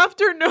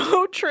 After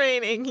no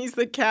training, he's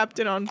the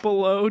captain on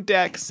Below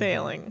Deck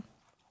Sailing.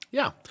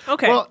 Yeah.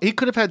 Okay. Well, he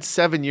could have had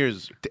 7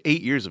 years to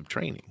 8 years of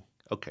training.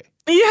 Okay.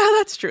 Yeah,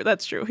 that's true.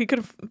 That's true. He could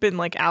have been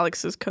like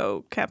Alex's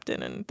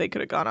co-captain and they could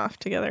have gone off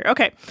together.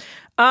 Okay.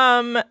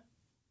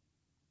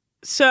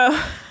 So...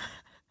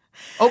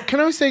 Oh, can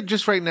I say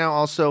just right now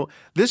also,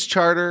 this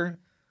charter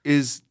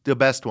is the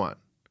best one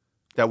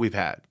that we've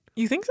had.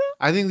 You think so?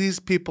 I think these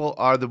people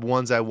are the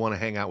ones I want to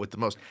hang out with the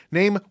most.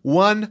 Name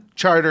one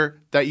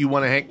charter that you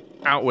want to hang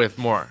out with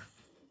more.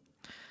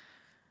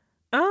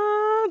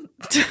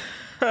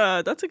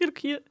 That's a good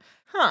key.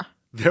 Huh.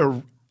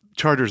 Their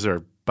charters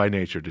are by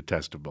nature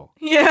detestable.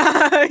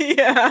 Yeah,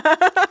 yeah.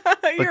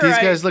 But these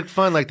guys looked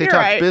fun. Like they You're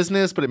talked right.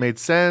 business, but it made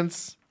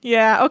sense.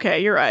 Yeah,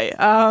 okay, you're right.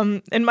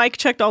 And Mike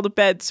checked all the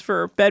beds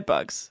for bed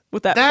bugs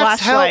with that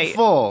That's flashlight.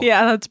 helpful.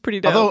 Yeah, that's pretty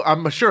dope. Although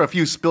I'm sure a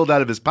few spilled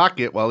out of his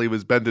pocket while he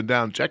was bending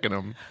down checking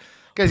them.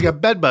 Guy's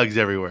got bed bugs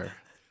everywhere.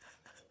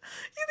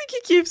 You think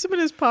he keeps them in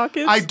his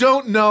pockets? I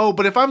don't know,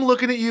 but if I'm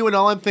looking at you and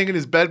all I'm thinking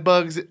is bed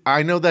bugs,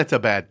 I know that's a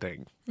bad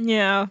thing.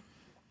 Yeah,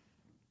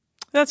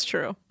 that's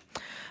true.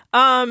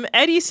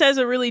 Eddie says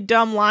a really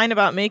dumb line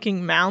about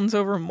making mounds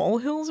over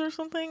molehills or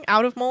something,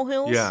 out of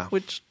molehills. Yeah.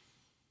 Which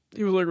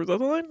he was like, was that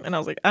the line? And I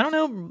was like, I don't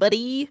know,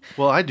 buddy.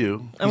 Well, I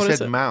do. And He what is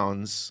said it?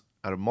 mounds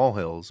out of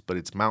molehills, but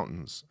it's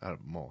mountains out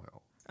of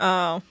molehill.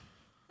 Oh,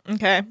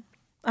 okay.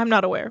 I'm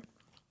not aware.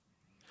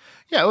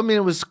 Yeah, I mean,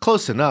 it was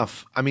close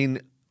enough. I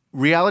mean,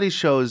 reality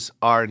shows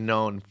are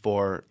known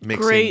for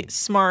mixing Great,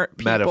 smart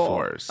people.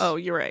 metaphors. Oh,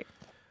 you're right.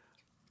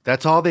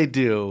 That's all they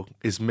do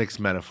is mix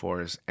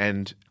metaphors.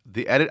 And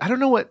the edit, I don't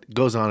know what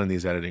goes on in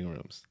these editing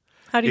rooms.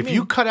 How do you If mean?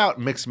 you cut out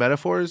mixed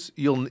metaphors,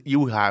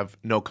 you have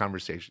no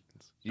conversations.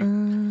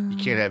 You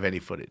can't have any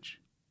footage.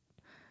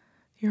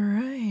 You're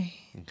right.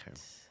 Okay.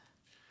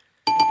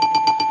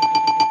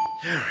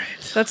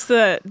 That's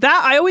I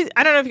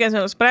don't know if you guys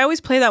know this, but I always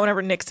play that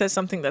whenever Nick says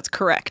something that's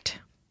correct.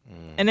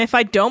 And if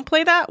I don't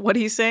play that, what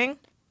he's saying,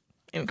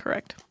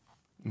 incorrect.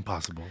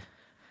 Impossible.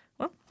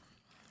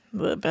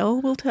 The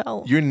bell will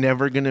tell. You're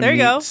never going to There you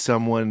go. meet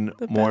someone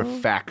The more bell.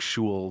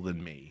 factual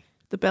than me.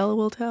 The bell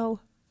will tell.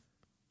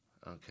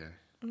 Okay.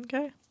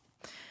 Okay.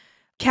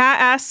 Kat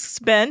asks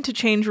Ben to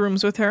change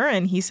rooms with her,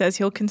 and he says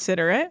he'll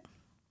consider it.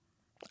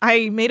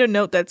 I made a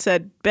note that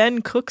said,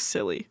 Ben cooks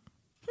silly.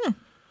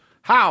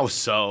 How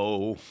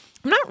so?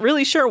 I'm not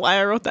really sure why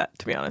I wrote that,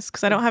 to be honest,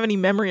 because I don't have any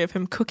memory of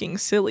him cooking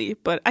silly.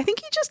 But I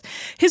think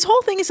his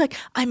whole thing is like,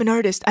 I'm an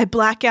artist. I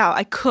black out.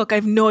 I cook. I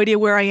have no idea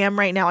where I am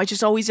right now. I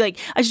just always I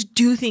just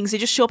do things. They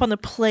just show up on the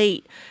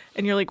plate.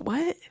 And you're like,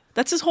 what?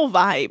 That's his whole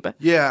vibe.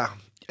 Yeah.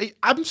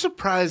 I'm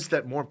surprised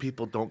that more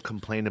people don't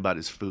complain about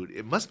his food.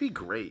 It must be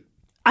great.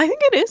 I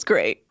think it is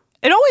great.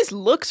 It always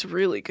looks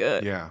really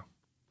good. Yeah.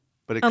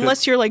 But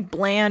Unless you're like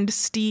bland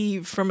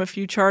Steve from a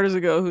few charters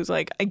ago who's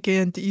like, I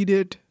can't eat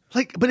it.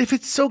 but if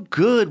it's so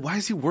good, why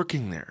is he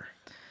working there?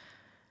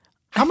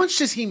 How much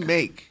does he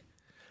make?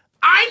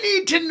 I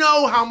need to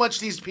know how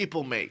much these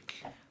people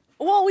make.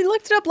 Well, we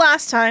looked it up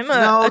last time.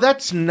 No,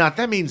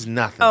 that means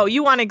nothing. Oh,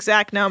 you want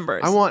exact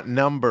numbers. I want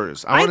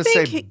numbers. I I want to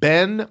say think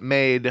Ben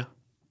made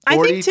I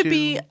think to 42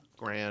 be-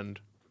 grand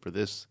for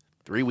this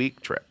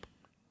 3-week trip.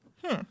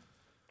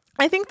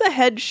 I think the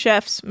head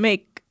chefs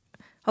make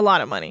a lot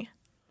of money.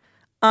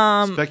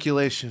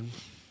 Speculation.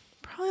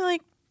 Probably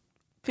like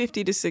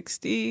 50 to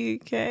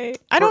 60K.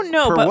 I don't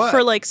know, per but what?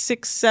 for like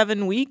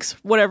 6-7 weeks,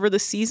 whatever the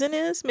season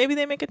is, maybe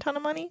they make a ton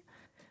of money.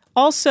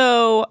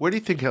 Also, Where do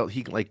you think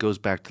he goes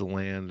back to the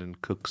land and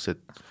cooks at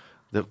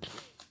the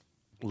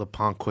Le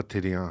Pain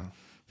Quotidien?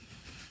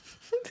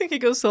 I think he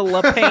goes to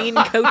La Pain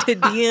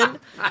Quotidien.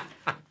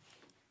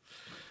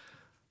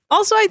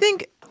 Also, I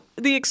think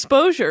the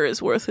exposure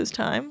is worth his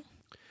time.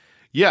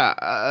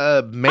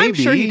 Yeah, maybe. I'm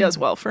sure he does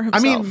well for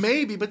himself. I mean,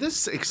 maybe, but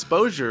this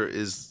exposure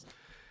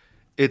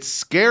it's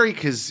scary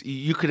because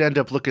you could end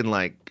up looking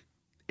like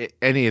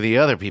any of the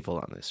other people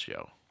on this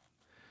show.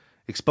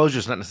 Exposure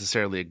is not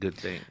necessarily a good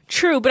thing.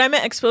 True, but I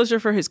meant exposure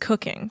for his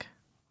cooking.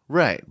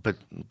 Right, but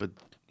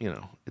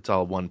it's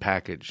all one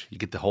package. You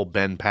get the whole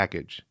Ben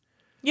package.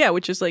 Yeah,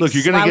 which is like look,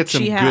 you're gonna get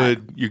slouchy hat.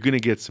 You're gonna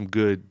get some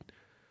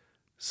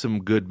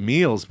good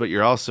meals, but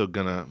you're also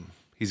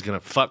he's gonna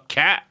fuck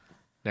Kat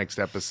next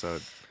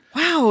episode.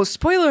 Wow,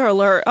 spoiler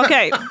alert.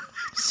 Okay.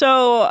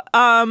 So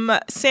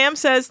Sam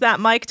says that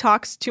Mike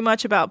talks too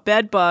much about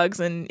bed bugs,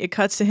 and it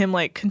cuts to him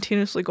like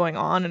continuously going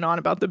on and on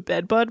about the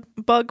bed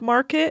bug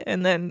market.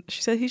 And then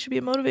she said he should be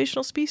a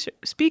motivational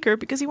speaker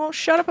because he won't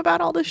shut up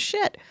about all this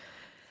shit.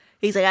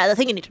 He's like, the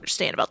thing you need to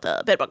understand about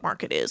the bed bug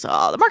market is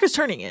the market's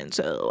turning in.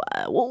 So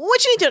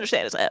what you need to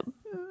understand is that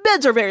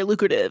beds are very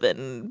lucrative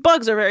and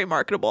bugs are very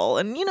marketable.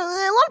 And, a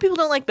lot of people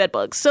don't like bed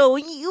bugs. So,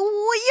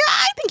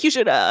 I think you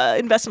should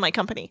invest in my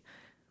company.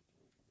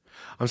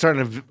 I'm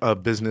starting a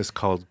business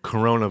called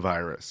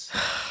Coronavirus.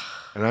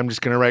 And I'm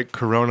just going to write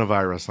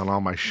coronavirus on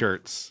all my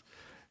shirts.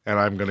 And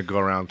I'm going to go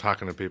around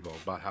talking to people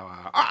about how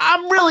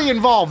I'm really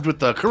involved with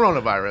the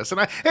coronavirus.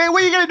 And hey,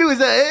 what you got to do is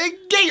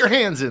get your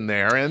hands in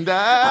there and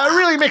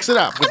really mix it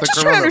up with the coronavirus. I'm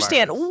just trying to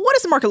understand, what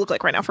does the market look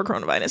like right now for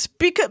coronavirus?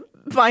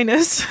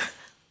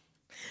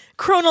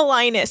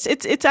 Chronolinus.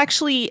 It's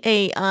actually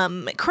a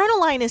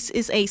Chronolinus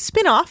is a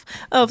spin-off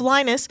of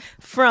Linus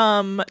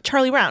from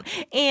Charlie Brown.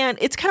 And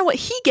it's kind of what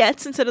he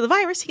gets instead of the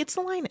virus. He gets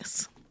the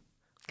Linus.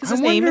 Because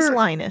his name is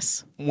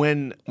Linus.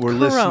 When we're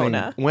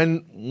Corona.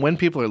 listening, when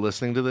people are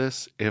listening to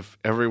this, if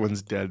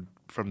everyone's dead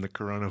from the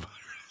coronavirus.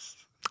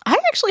 I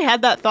actually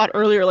had that thought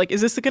earlier. Like, is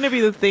this going to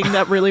be the thing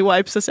that really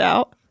wipes us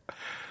out?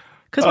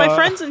 Because my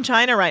friend's in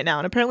China right now,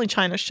 and apparently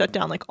China shut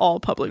down like all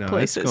public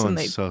places. It's going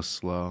and so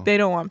slow. They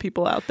don't want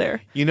people out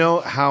there. You know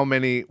how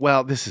many?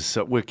 Well,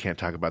 we can't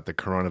talk about the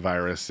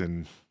coronavirus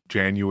in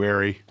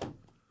January.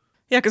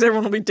 Yeah, because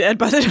everyone will be dead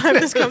by the time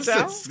this comes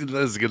out. This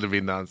is going to be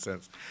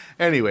nonsense.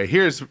 Anyway,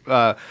 here's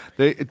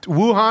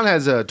Wuhan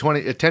has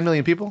 10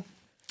 million people,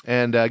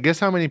 and guess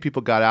how many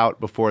people got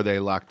out before they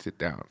locked it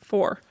down?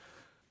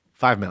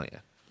 5 million,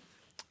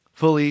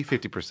 fully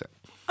 50%.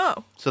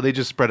 Oh, so they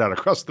just spread out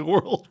across the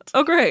world.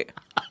 Oh, great.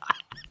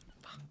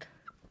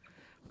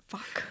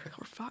 Fuck,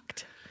 we're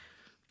fucked.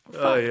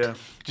 Oh yeah.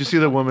 Did you see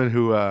the woman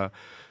who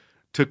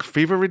took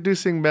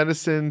fever-reducing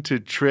medicine to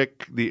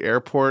trick the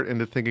airport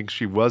into thinking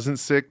she wasn't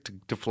sick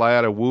to fly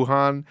out of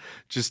Wuhan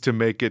just to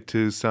make it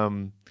to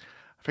some,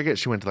 I forget,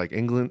 she went to like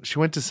England. She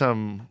went to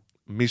some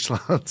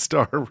Michelin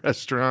star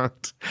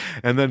restaurant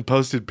and then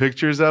posted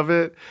pictures of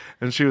it.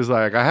 And she was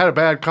like, I had a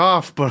bad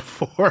cough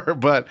before,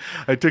 but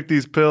I took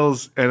these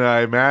pills and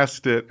I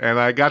masked it and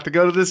I got to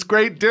go to this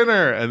great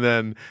dinner. And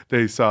then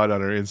they saw it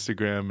on her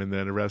Instagram and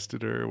then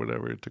arrested her or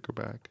whatever and took her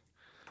back.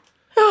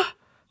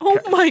 Oh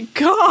my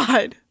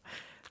God.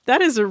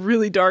 That is a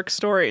really dark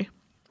story.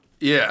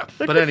 Yeah,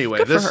 but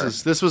anyway,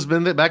 this was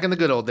back in the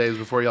good old days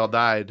before y'all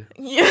died.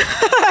 Yeah.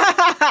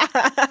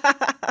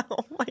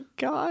 Oh my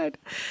God.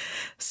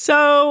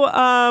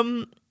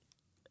 So,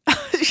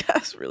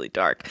 it's really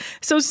dark.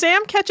 So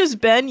Sam catches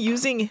Ben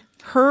using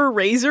her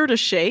razor to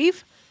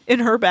shave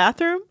in her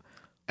bathroom.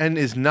 And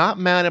is not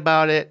mad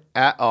about it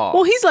at all.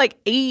 Well, he's like,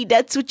 hey,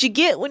 that's what you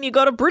get when you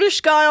got a British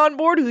guy on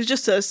board who's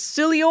just a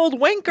silly old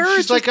wanker.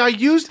 She's like, I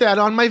used that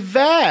on my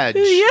vag.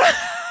 Yeah.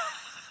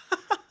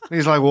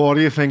 He's like, well, what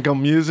do you think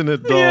I'm using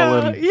it,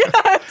 darling? Yeah.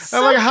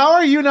 I'm like, how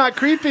are you not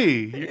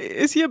creepy?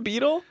 Is he a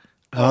beetle?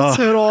 That's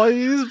what I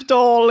use,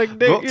 darling.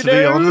 Got to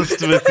be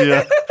honest with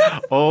you.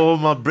 Oh,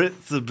 my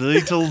Brits are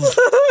beetles.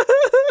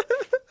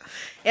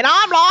 And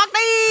I'm like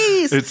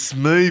this. It's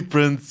me,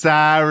 Prince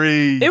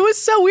Harry. It was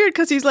so weird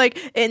because he's like,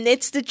 and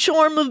it's the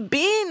charm of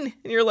Ben.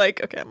 And you're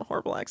like, okay, I'm a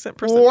horrible accent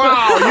person.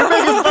 Wow, you're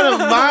making fun of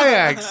my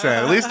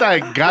accent. At least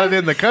I got it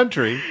in the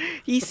country.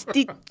 He's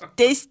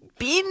this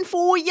Ben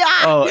for ya.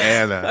 Oh,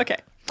 Anna. Okay.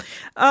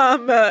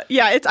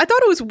 Yeah, I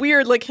thought it was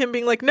weird, like him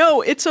being like,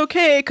 no, it's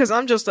okay because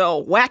I'm just a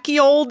wacky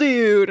old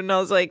dude. And I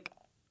was like,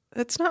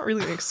 that's not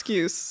really an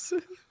excuse.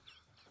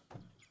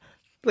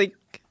 Like,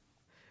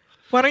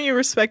 why don't you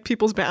respect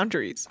people's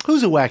boundaries?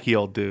 Who's a wacky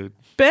old dude?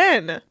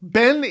 Ben.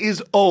 Ben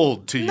is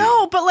old to you.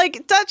 No, but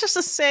like that's just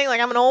a saying. Like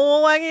I'm an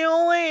old wacky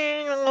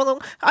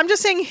old. I'm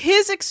just saying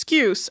his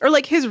excuse or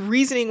like his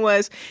reasoning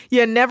was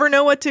you never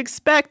know what to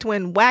expect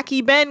when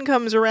wacky Ben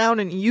comes around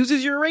and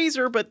uses your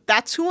razor. But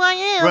that's who I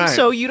am, right.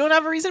 So you don't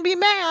have a reason to be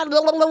mad.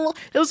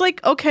 It was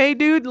like, okay,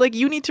 dude, like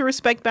you need to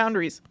respect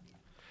boundaries.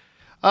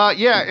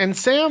 Yeah, and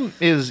Sam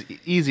is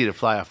easy to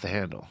fly off the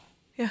handle.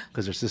 Yeah,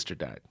 because her sister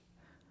died.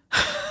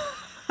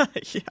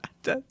 Yeah,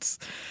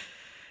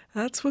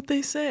 that's what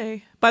they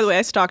say. By the way,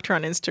 I stalked her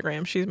on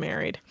Instagram. She's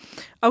married.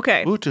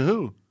 Okay. Who to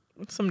who?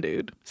 Some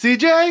dude.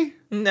 CJ?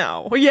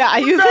 No. Yeah,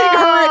 you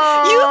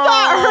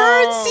thought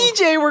her and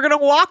CJ were gonna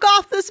walk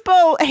off this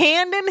boat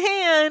hand in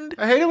hand.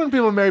 I hate it when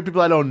people marry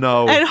people I don't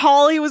know. And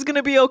Holly was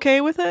gonna be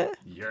okay with it?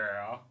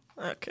 Yeah.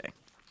 Okay.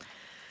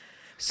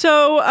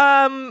 So,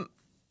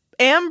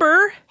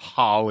 Amber.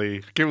 Holly.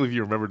 I can't believe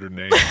you remembered her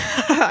name.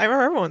 I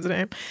remember everyone's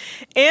name.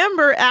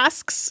 Amber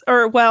asks,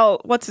 or well,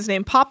 what's his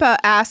name? Papa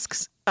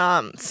asks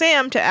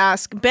Sam to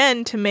ask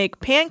Ben to make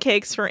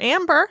pancakes for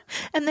Amber,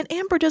 and then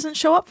Amber doesn't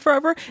show up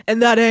forever,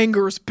 and that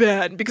angers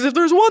Ben, because if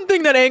there's one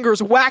thing that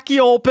angers wacky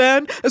old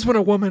Ben, is when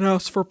a woman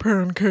asks for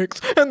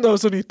pancakes and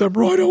doesn't eat them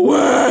right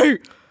away.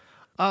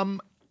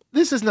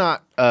 This is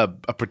not a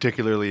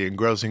particularly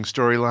engrossing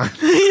storyline.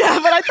 Yeah,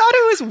 but I thought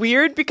it was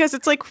weird because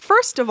it's like,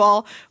 first of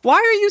all, why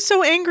are you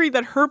so angry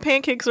that her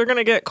pancakes are going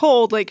to get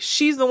cold? Like,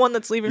 she's the one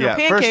that's leaving her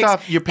pancakes. First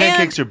off, your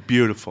pancakes are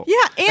beautiful.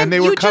 Yeah, and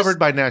they were covered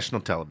by national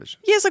television.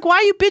 Yeah, it's like, why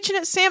are you bitching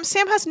at Sam?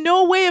 Sam has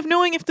no way of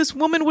knowing if this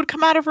woman would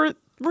come out of her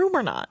room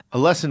or not. A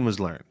lesson was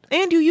learned.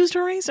 And you used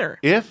her razor.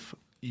 If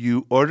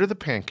you order the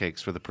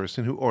pancakes for the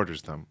person who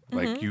orders them,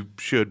 like you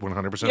should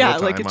 100% of the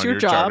time like it's on your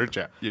job.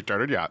 Your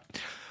chartered yacht.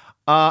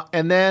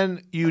 And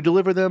then you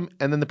deliver them,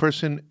 and then the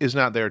person is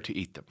not there to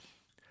eat them.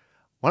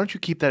 Why don't you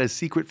keep that a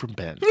secret from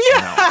Ben?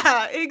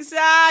 Yeah,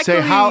 exactly.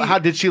 Say, how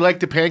did she like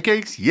the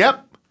pancakes?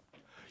 Yep.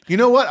 You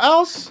know what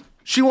else?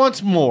 She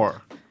wants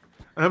more.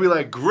 And I'll be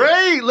like,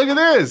 great, look at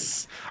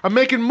this. I'm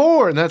making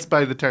more. And that's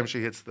by the time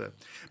she hits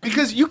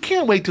because you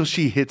can't wait till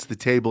she hits the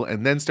table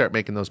and then start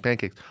making those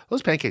pancakes.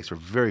 Those pancakes are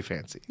very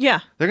fancy.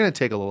 Yeah. They're going to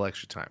take a little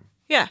extra time.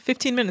 Yeah,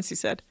 15 minutes, he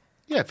said.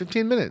 Yeah,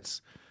 15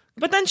 minutes.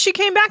 But then she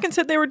came back and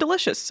said they were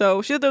delicious.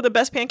 So she said they were the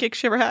best pancakes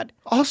she ever had.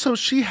 Also,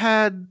 she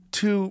had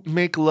to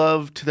make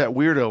love to that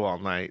weirdo all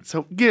night.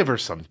 So give her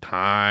some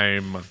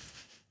time.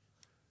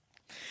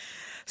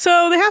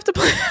 So they have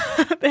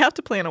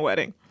to plan a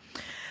wedding.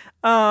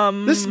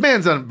 This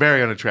man's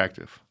very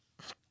unattractive.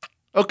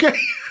 Okay.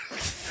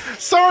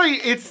 Sorry,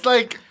 it's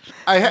like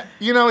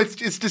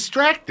it's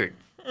distracting.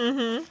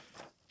 Mm-hmm.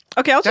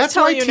 Okay, I'll just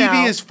tell you now. That's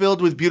why TV is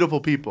filled with beautiful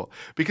people.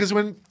 Because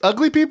when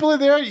ugly people are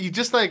there, you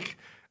just like,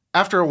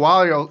 after a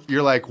while,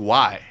 you're like,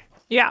 why?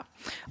 Yeah.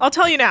 I'll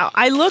tell you now.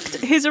 I looked.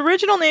 His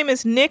original name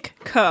is Nick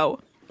Coe.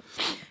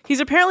 He's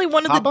apparently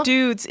one of the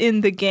dudes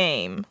in the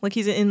game. Like,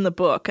 he's in the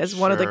book as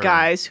one of the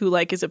guys who,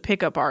 like, is a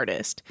pickup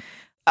artist.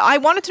 I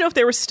wanted to know if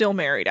they were still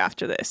married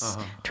after this.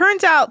 Uh-huh.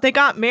 Turns out they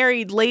got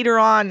married later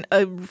on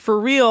for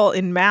real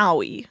in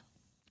Maui.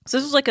 So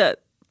this was like a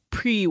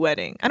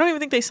pre-wedding. I don't even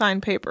think they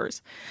signed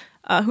papers.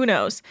 Who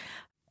knows?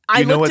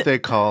 You know what they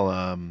call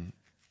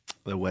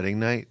the wedding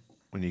night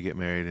when you get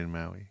married in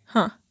Maui?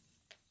 Huh.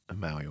 A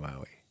Maui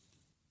Wowie.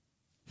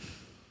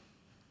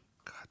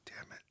 God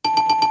damn it.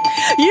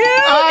 You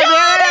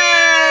got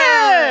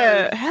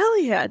it! Hell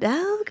yeah,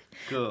 dog.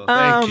 Cool.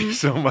 Thank you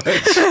so much.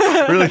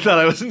 Really thought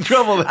I was in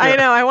trouble there. I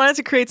know. I wanted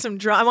to create some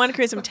drama. I wanted to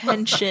create some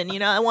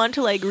tension. I wanted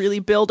to like really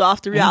build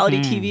off the reality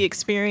TV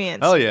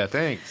experience. Oh yeah,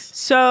 thanks.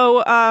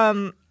 So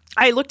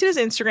I looked at his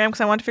Instagram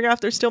because I wanted to figure out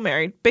if they're still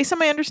married. Based on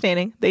my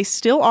understanding, they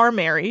still are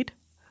married.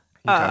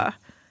 Okay.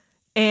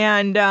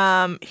 And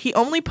he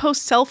only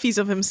posts selfies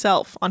of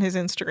himself on his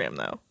Instagram,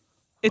 though.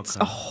 It's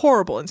a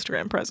horrible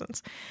Instagram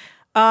presence.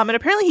 And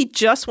apparently he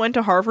just went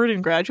to Harvard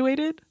and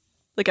graduated.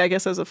 Like, I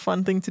guess as a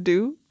fun thing to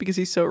do because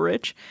he's so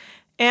rich.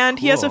 And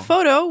he has a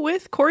photo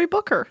with Cory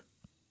Booker.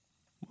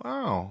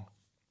 Wow.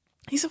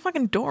 He's a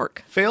fucking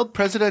dork. Failed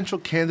presidential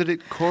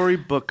candidate Cory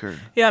Booker.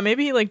 Yeah,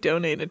 maybe he, like,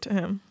 donated to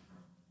him.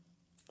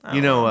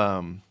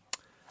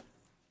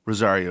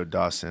 Rosario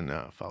Dawson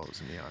follows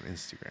me on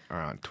Instagram or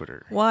on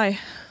Twitter. Why?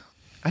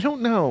 I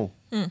don't know.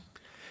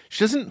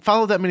 She doesn't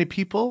follow that many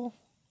people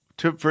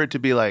for it to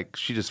be like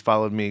she just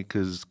followed me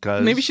because.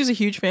 Maybe she's a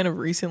huge fan of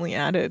Recently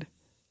Added.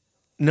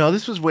 No,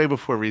 this was way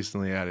before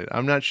Recently Added.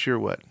 I'm not sure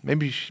what.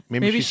 Maybe she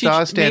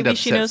saw a stand-up. Maybe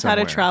she knows how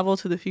to travel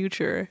to the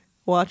future.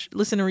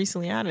 Listen to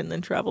Recently Added, and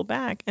then travel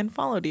back and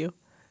followed you.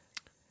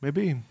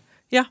 Maybe.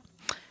 Yeah.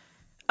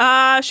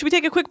 Should we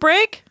take a quick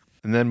break?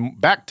 And then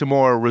back to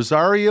more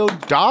Rosario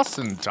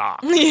Dawson talk.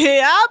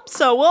 Yep.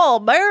 So we'll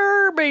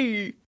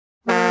baby.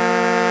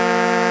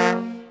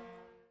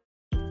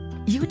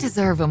 You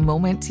deserve a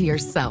moment to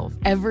yourself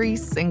every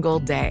single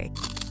day.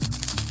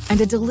 And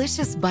a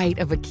delicious bite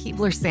of a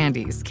Keebler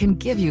Sandies can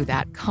give you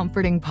that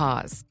comforting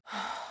pause.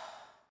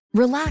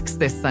 Relax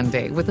this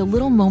Sunday with a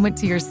little moment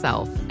to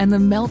yourself and the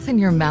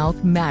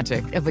melt-in-your-mouth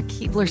magic of a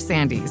Keebler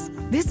Sandies.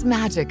 This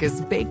magic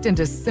is baked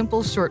into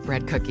simple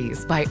shortbread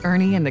cookies by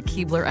Ernie and the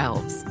Keebler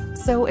Elves.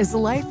 So as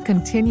life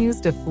continues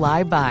to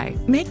fly by,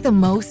 make the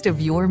most of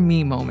your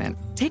me moment.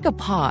 Take a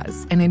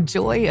pause and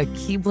enjoy a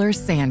Keebler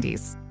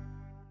Sandies.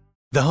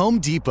 The Home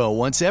Depot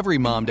wants every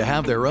mom to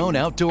have their own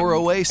outdoor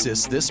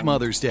oasis this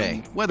Mother's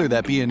Day, whether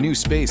that be a new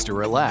space to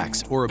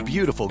relax or a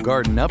beautiful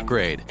garden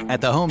upgrade.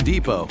 At the Home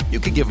Depot, you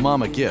could give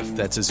mom a gift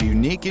that's as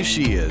unique as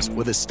she is,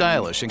 with a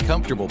stylish and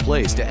comfortable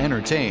place to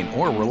entertain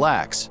or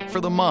relax for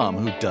the mom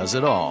who does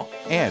it all.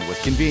 And with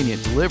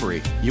convenient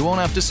delivery, you won't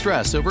have to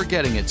stress over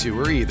getting it to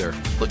her either.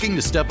 Looking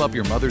to step up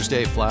your Mother's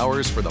Day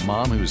flowers for the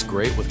mom who's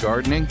great with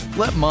gardening?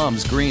 Let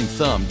Mom's Green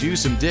Thumb do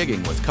some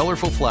digging with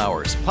colorful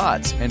flowers,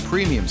 pots, and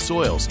premium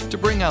soils to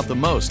bring out the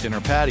most in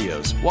our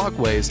patios,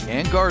 walkways,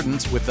 and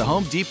gardens with the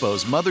Home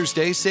Depot's Mother's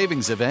Day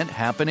savings event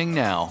happening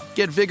now.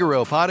 Get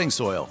Vigoro potting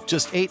soil,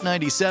 just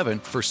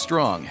 $8.97 for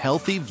strong,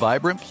 healthy,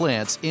 vibrant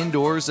plants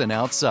indoors and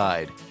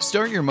outside.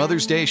 Start your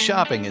Mother's Day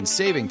shopping and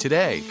saving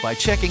today by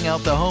checking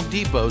out the Home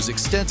Depot's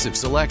extensive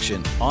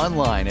selection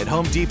online at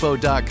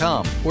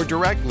homedepot.com or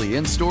directly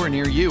in store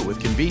near you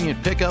with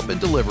convenient pickup and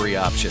delivery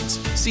options.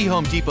 See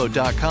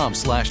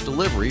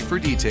homedepot.com/delivery for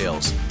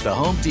details. The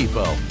Home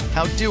Depot.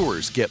 How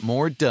doers get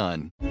more done.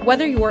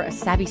 Whether you're a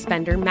savvy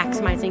spender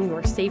maximizing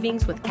your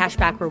savings with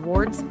cashback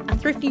rewards, a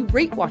thrifty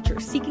rate watcher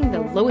seeking the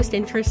lowest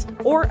interest,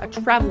 or a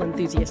travel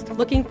enthusiast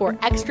looking for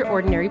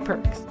extraordinary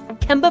perks,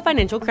 Kemba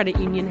Financial Credit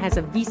Union has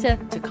a visa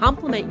to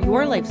complement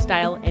your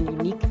lifestyle and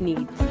unique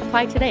needs.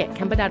 Apply today at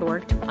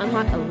Kemba.org to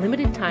unlock a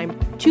limited time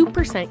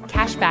 2%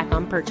 cash back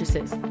on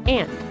purchases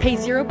and pay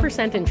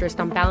 0% interest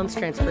on balance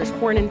transfers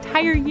for an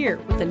entire year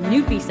with a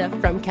new visa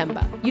from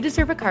Kemba. You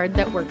deserve a card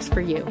that works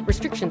for you.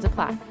 Restrictions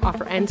apply.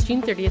 Offer ends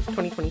June 30th,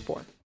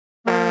 2024.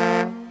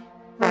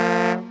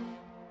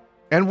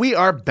 And we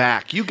are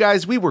back. You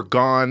guys, we were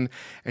gone,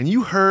 and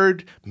you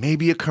heard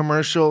maybe a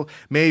commercial,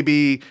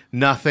 maybe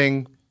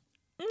nothing.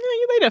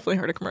 They definitely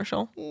heard a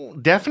commercial.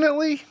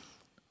 Definitely?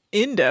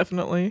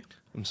 Indefinitely.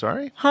 I'm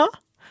sorry? Huh?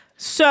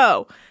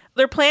 So,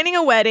 they're planning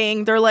a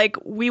wedding. They're like,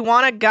 we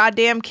want a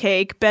goddamn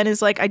cake. Ben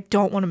is like, I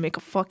don't want to make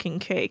a fucking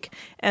cake.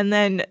 And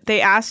then they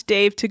asked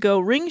Dave to go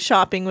ring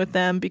shopping with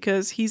them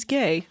because he's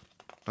gay.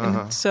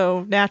 And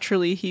so,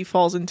 naturally, he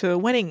falls into a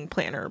wedding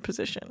planner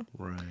position.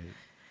 Right.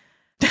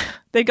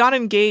 They got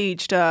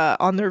engaged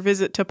on their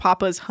visit to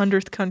Papa's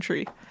 100th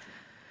country.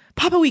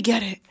 Papa, we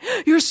get it.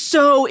 You're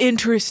so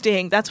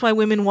interesting. That's why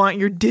women want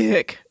your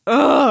dick.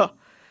 Ugh.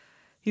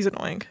 He's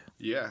annoying.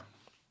 Yeah.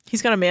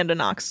 He's got Amanda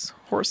Knox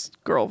horse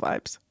girl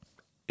vibes.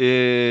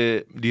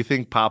 Do you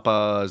think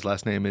Papa's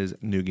last name is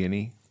New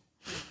Guinea?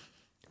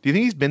 Do you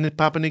think he's been to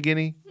Papua New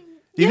Guinea?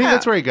 Do you think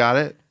that's where he got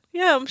it?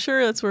 Yeah, I'm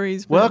sure that's where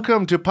he's been.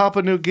 Welcome to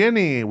Papua New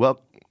Guinea.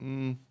 Well,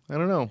 I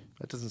don't know.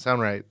 That doesn't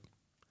sound right.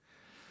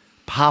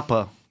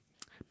 Papa.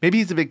 Maybe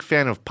he's a big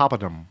fan of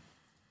papadum.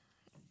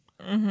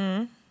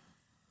 Mm-hmm.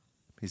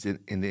 He's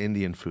in the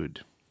Indian food.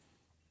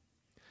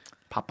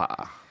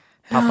 Papa.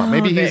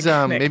 Maybe he's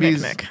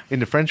Nick.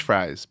 into French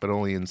fries, but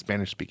only in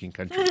Spanish-speaking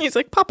countries. He's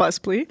like, Papa's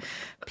plea.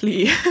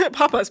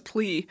 Papa's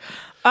plea.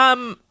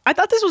 I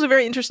thought this was a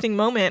very interesting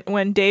moment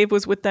when Dave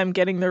was with them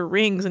getting their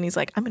rings, and he's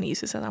like, I'm going to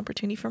use this as an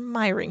opportunity for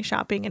my ring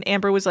shopping. And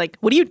Amber was like,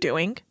 what are you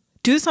doing?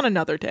 Do this on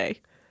another day.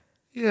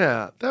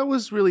 Yeah, that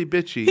was really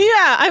bitchy.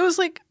 Yeah, I was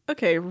like,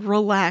 okay,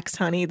 relax,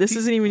 honey. This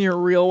isn't even your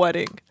real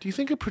wedding. Do you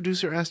think a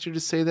producer asked her to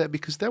say that?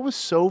 Because that was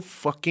so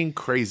fucking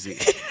crazy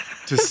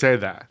to say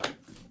that.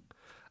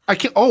 I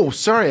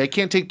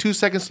can't take 2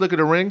 seconds to look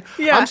at a ring.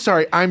 Yeah. I'm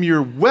sorry, I'm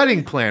your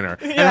wedding planner.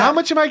 Yeah. And how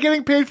much am I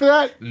getting paid for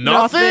that?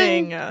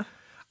 Nothing.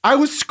 I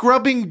was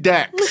scrubbing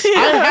decks. Yeah.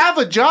 I have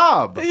a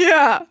job.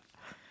 Yeah.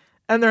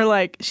 And they're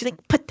like, she's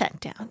like, put that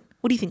down.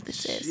 What do you think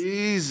this is?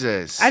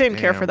 Jesus. I didn't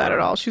care for that at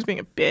all. She was being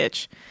a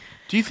bitch.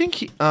 Do you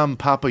think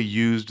Papa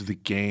used the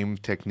game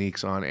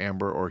techniques on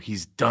Amber, or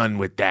he's done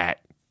with that?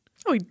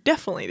 Oh, he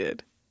definitely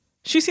did.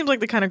 She seems like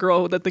the kind of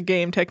girl that the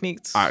game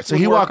techniques. All right, so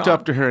he walked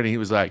up to her and he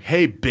was like,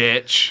 "Hey,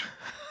 bitch,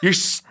 you're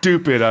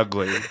stupid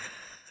ugly."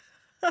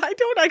 I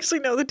don't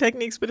actually know the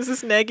techniques, but is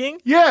this negging?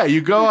 Yeah,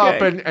 you go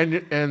up and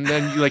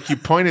then you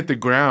point at the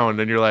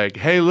ground and you're like,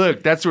 "Hey,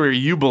 look, that's where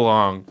you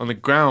belong, on the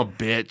ground,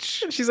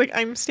 bitch." She's like,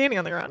 "I'm standing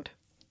on the ground."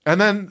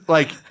 And then,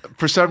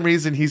 for some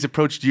reason, he's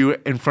approached you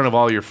in front of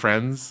all your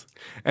friends.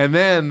 And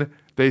then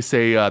they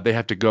say they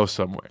have to go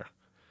somewhere.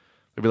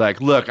 They'll be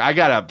like, "Look, I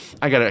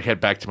gotta head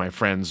back to my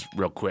friends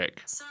real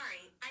quick." Sorry,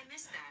 I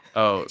missed that.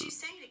 Oh, Did you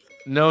say it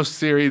again? No,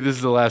 Siri, this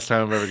is the last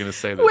time I'm ever gonna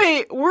say this.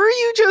 Wait,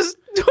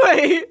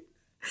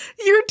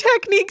 your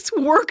techniques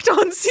worked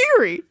on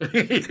Siri.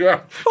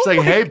 Yeah. It's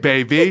like, "Hey,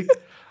 baby,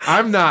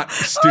 I'm not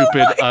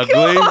stupid,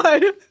 ugly."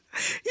 God.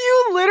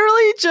 You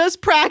literally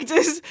just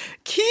practiced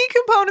key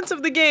components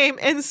of the game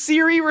and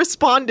Siri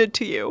responded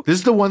to you. This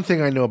is the one thing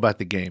I know about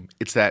the game.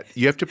 It's that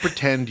you have to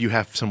pretend you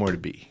have somewhere to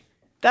be.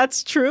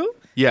 That's true?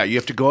 Yeah, you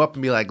have to go up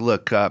and be like,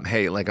 "Look, hey, I'm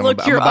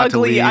you're about ugly. to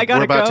leave. I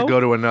gotta We're about go." to go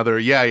to another.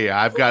 Yeah.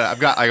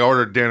 I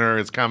ordered dinner.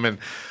 It's coming.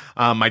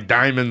 My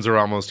diamonds are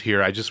almost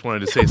here. I just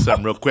wanted to say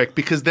something real quick,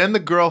 because then the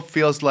girl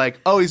feels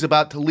like, oh, he's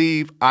about to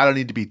leave. I don't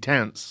need to be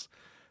tense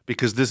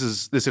because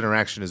this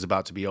interaction is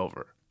about to be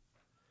over.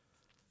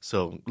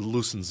 So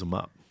loosens them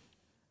up.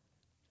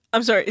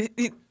 I'm sorry.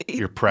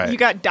 Your prey. You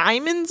got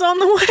diamonds on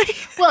the way?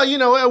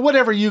 Well,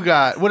 whatever you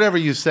got, whatever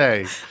you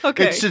say.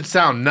 Okay. It should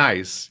sound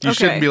nice. You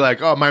shouldn't be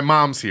like, "Oh, my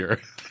mom's here.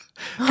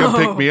 Come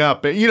pick me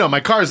up." My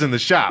car's in the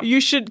shop.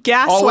 You should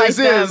gaslight Always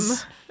them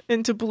is.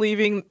 into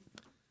believing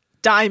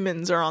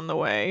diamonds are on the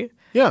way.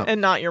 Yeah. And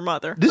not your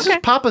mother. This is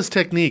Papa's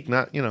technique,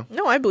 not.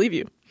 No, I believe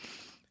you.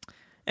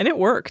 And it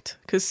worked,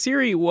 because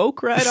Siri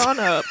woke right on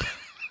up.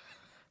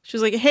 She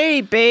was like,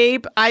 "Hey,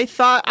 babe, I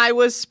thought I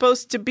was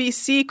supposed to be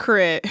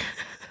secret."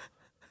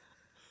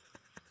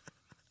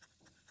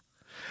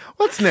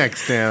 What's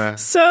next, Anna?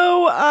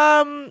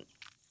 So,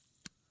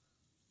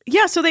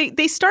 Yeah, so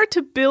they start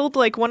to build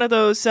like one of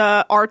those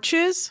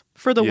arches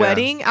for the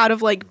wedding out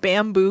of like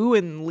bamboo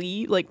and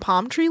like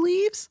palm tree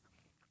leaves.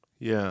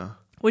 Yeah.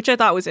 Which I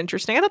thought was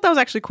interesting. I thought that was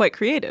actually quite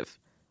creative.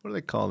 What do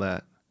they call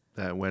that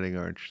wedding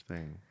arch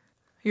thing?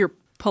 Your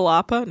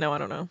palapa? No, I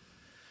don't know.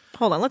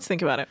 Hold on, let's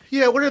think about it.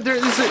 Yeah, what are there?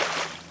 Is it?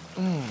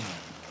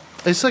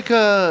 It's like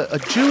a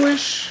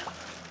Jewish.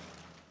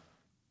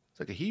 It's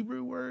like a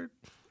Hebrew word.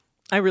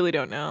 I really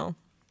don't know.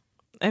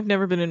 I've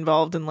never been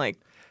involved in like.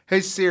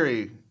 Hey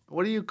Siri,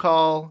 what do you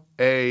call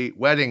a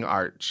wedding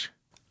arch?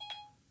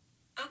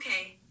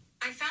 Okay,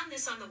 I found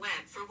this on the web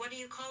for what do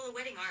you call a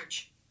wedding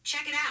arch?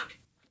 Check it out.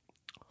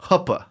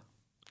 Huppah.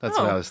 That's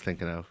what I was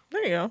thinking of.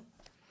 There you go.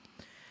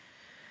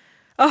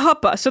 A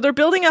huppah. So they're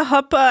building a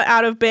huppah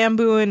out of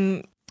bamboo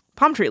and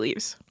palm tree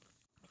leaves.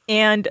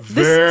 And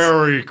this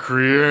Very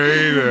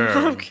creative.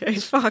 Okay,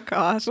 fuck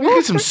off. We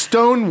get some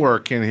stone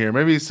work in here.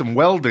 Maybe some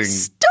welding.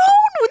 Stone?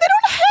 They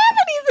don't have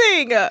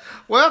anything.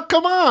 Well,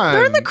 come on.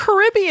 They're in the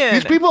Caribbean.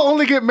 These people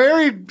only get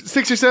married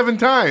 6 or 7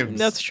 times.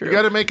 That's true. You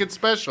got to make it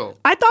special.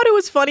 I thought it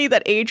was funny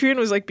that Adrian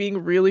was like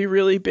being really,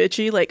 really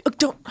bitchy. Like,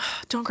 oh,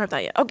 don't grab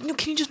that yet. Oh, no,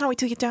 can you just not wait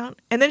till you get down?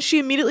 And then she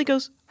immediately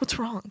goes, "What's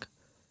wrong?"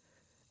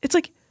 It's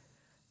like,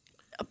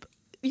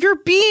 you're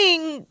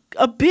being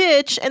a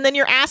bitch and then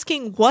you're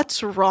asking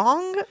what's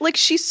wrong? Like,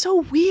 she's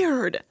so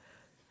weird.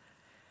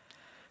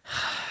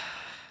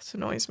 This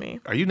annoys me.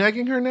 Are you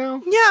nagging her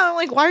now? Yeah,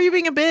 like, why are you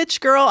being a bitch,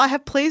 girl? I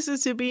have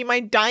places to be. My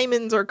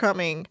diamonds are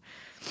coming.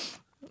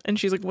 And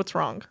she's like, what's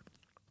wrong?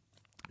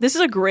 This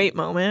is a great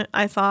moment,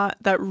 I thought,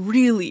 that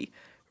really,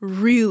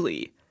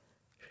 really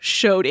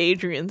showed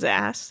Adrian's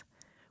ass.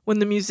 When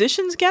the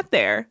musicians get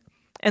there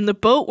and the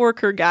boat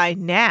worker guy,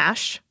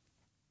 Nash,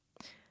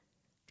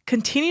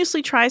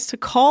 continuously tries to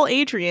call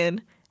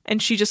Adrian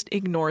and she just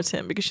ignores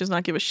him because she does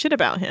not give a shit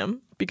about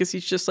him because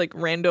he's just like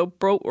rando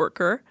boat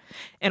worker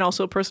and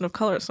also a person of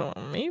color. So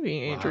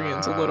maybe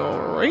Adrian's a little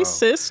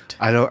racist.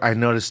 I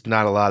noticed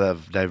not a lot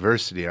of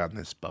diversity on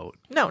this boat.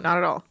 No, not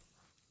at all.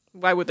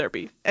 Why would there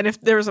be? And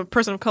if there's a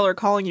person of color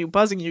calling you,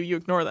 buzzing you, you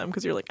ignore them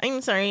because you're like, I'm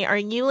sorry, are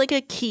you like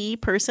a key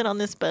person on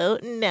this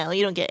boat? No,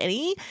 you don't get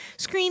any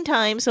screen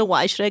time, so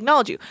why should I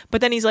acknowledge you? But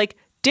then he's like,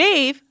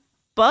 Dave,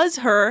 buzz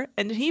her,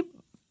 and he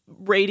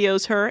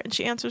radios her, and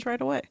she answers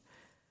right away.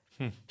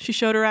 She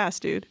showed her ass,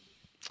 dude.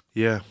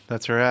 Yeah,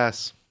 that's her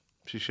ass.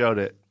 She showed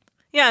it.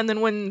 Yeah, and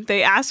then when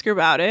they ask her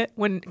about it,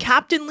 when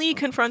Captain Lee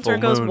confronts her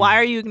and Full goes, moon. why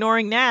are you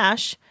ignoring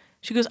Nash?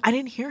 She goes, I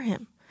didn't hear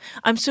him.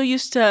 I'm so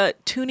used to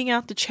tuning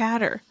out the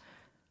chatter.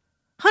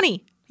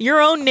 Honey,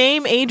 your own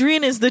name,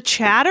 Adrian, is the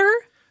chatter?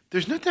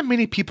 There's not that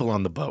many people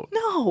on the boat.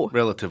 No.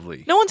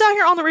 Relatively. No one's out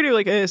here on the radio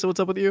like, hey, so what's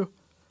up with you?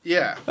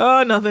 Yeah.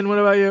 Oh, nothing. What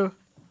about you?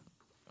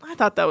 I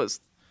thought that was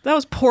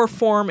poor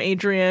form,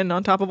 Adrian,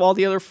 on top of all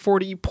the other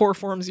 40 poor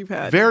forms you've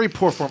had. Very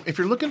poor form. If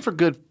you're looking for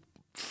good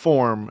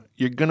form,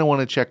 you're going to want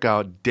to check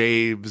out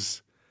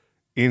Dave's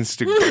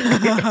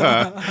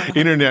Instagram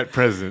internet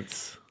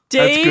presence.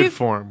 That's Dave, good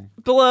form.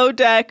 Below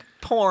deck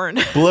porn.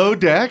 Blow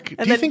Deck?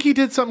 Do you think he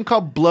did something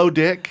called Blow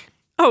Dick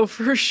Oh,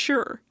 for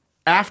sure.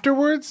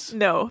 afterwards?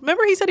 No.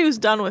 Remember he said he was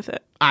done with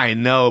it. I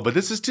know, but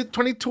this is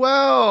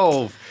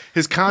 2012.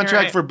 His contract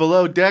You're right. for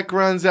Below Deck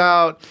runs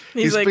out.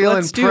 He's like, feeling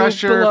let's do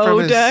pressure below from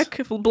his deck,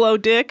 below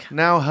dick.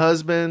 now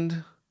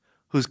husband,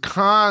 who's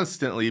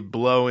constantly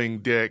blowing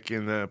dick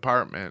in the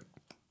apartment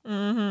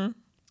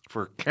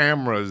for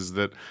cameras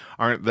that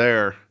aren't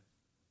there.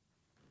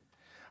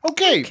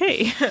 Okay.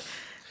 Okay.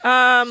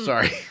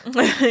 Sorry.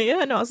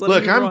 Yeah, no, I was letting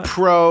Look, you I'm go on.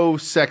 pro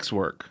sex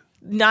work.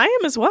 I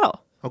am as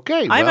well.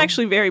 Okay. I'm well.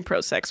 actually very pro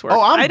sex work.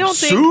 Oh, I'm I don't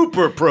think,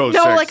 super pro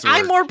No, sex like work.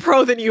 I'm more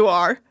pro than you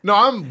are. No,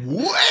 I'm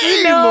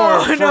way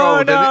No, more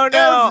pro than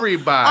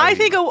everybody. I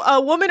think a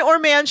woman or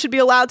man should be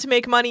allowed to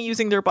make money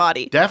using their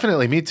body.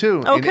 Definitely, me too.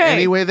 In Okay.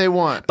 any way they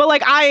want. But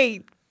like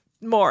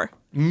more.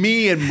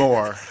 Me and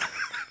more.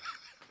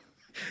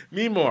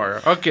 Me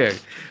more. Okay.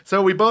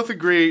 So we both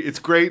agree it's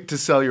great to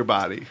sell your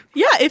body.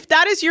 Yeah, if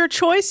that is your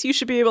choice, you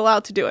should be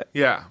allowed to do it.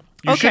 Yeah.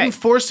 You Okay. shouldn't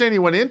force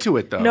anyone into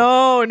it, though.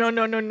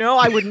 No.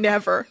 I would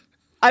never.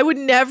 I would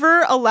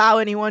never allow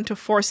anyone to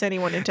force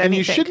anyone into And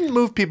anything. you shouldn't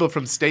move people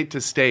from state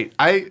to state.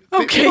 Okay,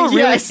 people really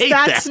yes, hate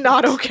that's that.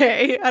 not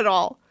okay at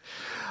all.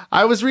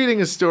 I was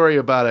reading a story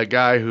about a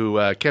guy who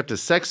kept a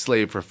sex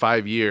slave for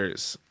 5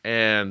 years,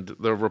 and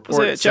the Was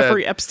report it said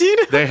Jeffrey Epstein?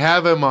 they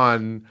have him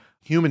on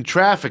human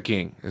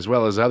trafficking as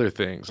well as other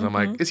things. And I'm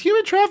Mm-hmm. like, is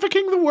human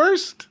trafficking the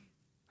worst?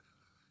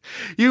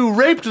 You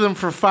raped them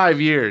for 5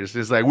 years.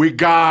 It's like, we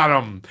got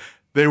them.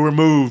 They were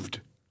moved.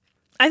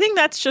 I think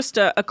that's just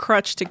a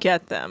crutch to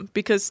get them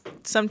because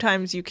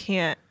sometimes you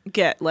can't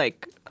get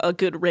like a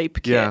good rape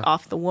kit Yeah.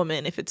 off the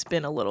woman if it's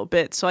been a little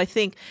bit. So I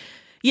think,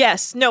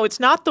 yes, no, it's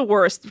not the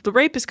worst. The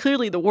rape is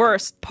clearly the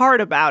worst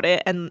part about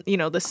it and, you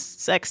know, the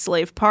sex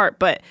slave part.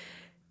 But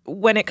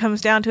when it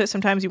comes down to it,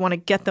 sometimes you want to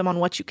get them on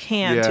what you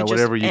can to Yeah, just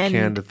whatever you end.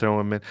 can to throw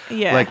him in.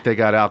 Yeah. Like they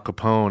got Al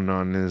Capone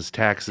on his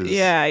taxes.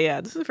 Yeah.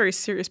 This is a very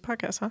serious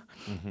podcast, huh?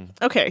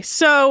 Okay,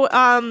 so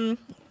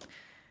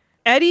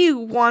Eddie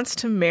wants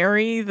to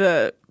marry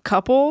the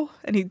couple,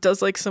 and he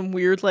does like some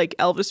weird like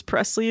Elvis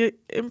Presley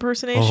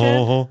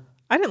impersonation.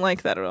 I didn't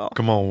like that at all.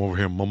 Come on over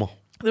here, mama.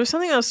 There was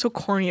something that was so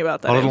corny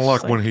about that. I didn't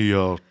like when he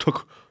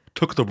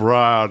took the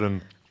bride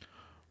and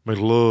made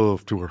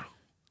love to her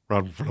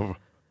right in front of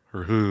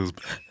her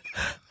husband.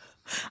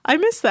 I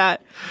miss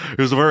that. It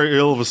was a very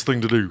Elvis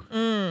thing to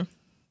do.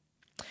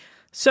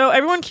 So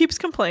everyone keeps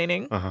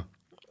complaining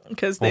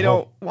because they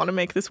don't want to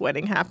make this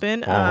wedding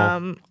happen.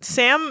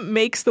 Sam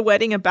makes the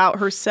wedding about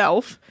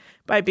herself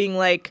by being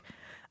like,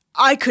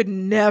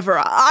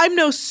 I'm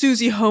no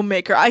Susie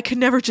homemaker. I could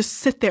never just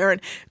sit there and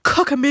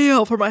cook a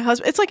meal for my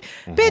husband. It's like,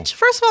 bitch,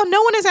 first of all,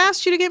 no one has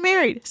asked you to get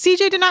married.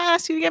 CJ did not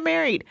ask you to get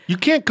married. You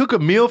can't cook a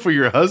meal for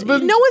your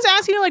husband? No one's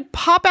asking you to like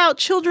pop out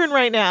children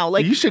right now.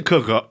 Like, you should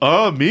cook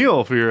a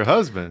meal for your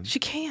husband. She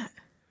can't.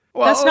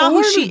 Well, that's not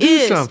who she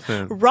is.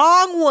 Something.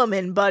 Wrong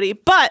woman, buddy.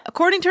 But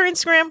according to her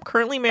Instagram,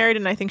 currently married,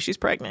 and I think she's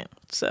pregnant.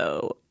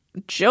 So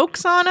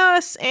joke's on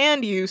us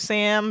and you,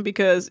 Sam,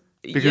 because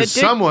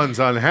someone's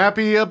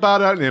unhappy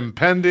about an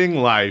impending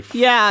life.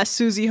 Yeah,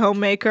 Susie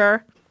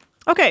homemaker.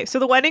 Okay, so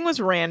the wedding was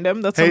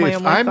random. That's all my if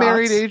own I thoughts.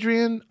 married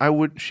Adrian,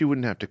 she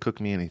wouldn't have to cook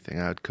me anything.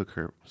 I would cook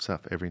her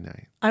stuff every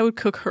night. I would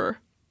cook her.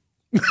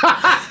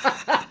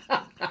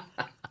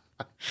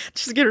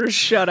 Just get her to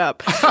shut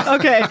up.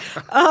 Okay.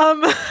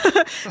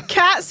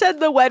 Kat said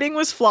the wedding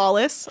was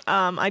flawless.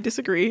 I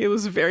disagree. It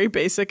was very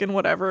basic and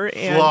whatever.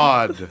 And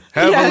flawed.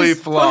 Heavily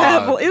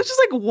flawed. It was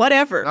just like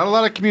whatever. Not a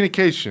lot of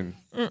communication.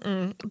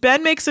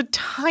 Ben makes a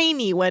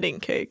tiny wedding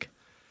cake.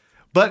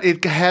 But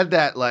it had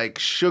that like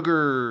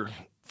sugar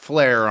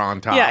flare on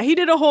top. Yeah, he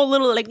did a whole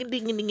little like ding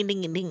ding ding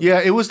ding ding.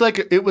 Yeah, it was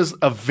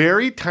a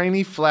very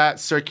tiny flat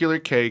circular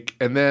cake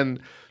and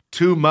then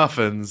 2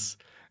 muffins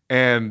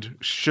and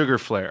sugar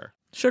flare.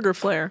 Sugar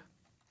flare.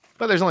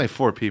 But there's only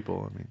 4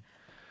 people. I mean,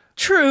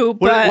 true,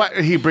 but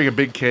he bring a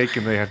big cake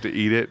and they have to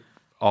eat it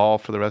all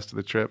for the rest of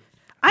the trip.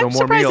 I'm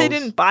surprised they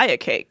didn't buy a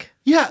cake.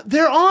 Yeah,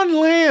 they're on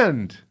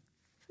land.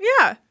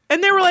 Yeah.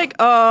 And they were like,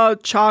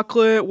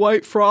 chocolate,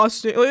 white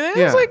frosting. It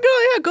was like,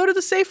 oh, yeah, go to the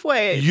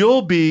Safeway.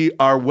 You'll be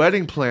our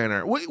wedding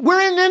planner.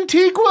 We're in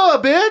Antigua,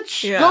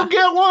 bitch. Yeah. Go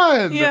get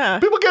one. Yeah.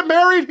 People get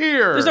married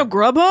here. There's no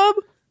Grubhub?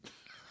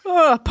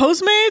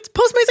 Postmates?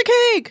 Postmates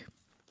a cake.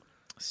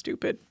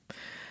 Stupid.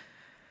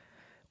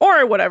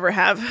 Or whatever,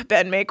 have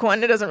Ben make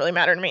one. It doesn't really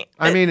matter to me.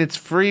 I mean, it's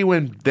free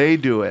when they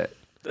do it.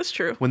 That's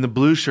true. When the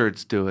blue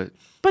shirts do it.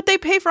 But they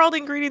pay for all the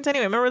ingredients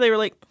anyway. Remember they were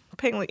like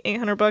paying like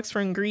 $800 for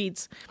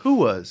ingredients. Who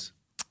was?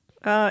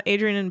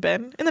 Adrian and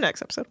Ben in the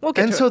next episode. We'll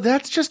get to it. And so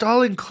that's just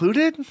all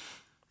included?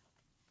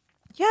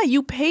 Yeah,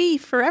 you pay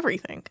for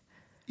everything.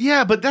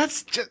 Yeah, but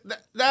that's just,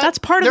 that's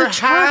part of the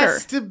charter. There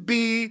has to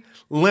be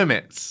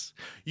limits.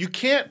 You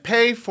can't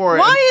pay for it.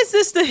 Why is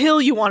this the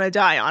hill you want to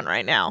die on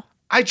right now?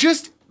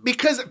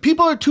 Because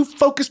people are too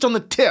focused on the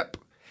tip.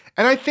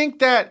 And I think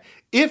that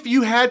if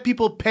you had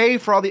people pay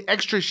for all the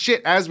extra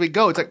shit as we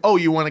go, it's like, oh,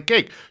 you want a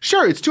cake?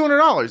 Sure, it's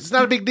 $200. It's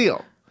not a big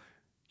deal.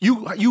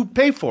 You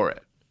pay for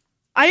it.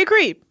 I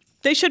agree.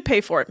 They should pay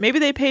for it. Maybe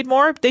they paid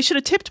more. They should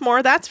have tipped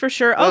more. That's for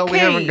sure. Well, okay. we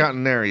haven't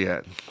gotten there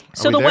yet.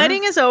 So the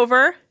wedding is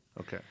over.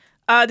 Okay.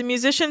 The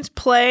musicians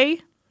play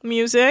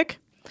music.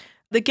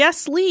 The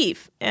guests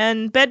leave.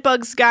 And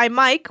Bedbugs guy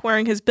Mike,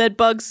 wearing his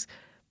Bedbugs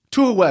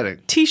to a wedding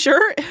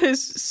t-shirt,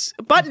 his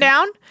button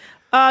down,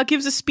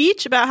 gives a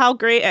speech about how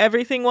great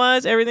everything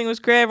was. Everything was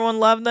great. Everyone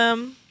loved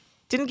them.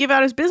 Didn't give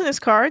out his business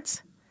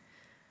cards.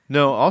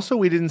 No, also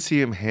we didn't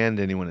see him hand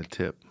anyone a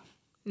tip.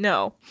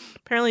 No.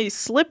 Apparently he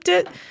slipped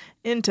it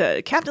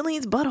into Captain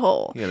Lee's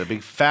butthole. He had a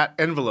big fat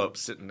envelope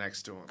sitting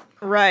next to him.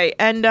 Right.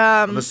 And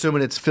I'm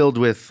assuming it's filled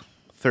with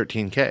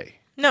 $13K.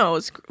 No,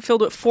 it's filled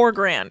with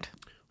 $4,000.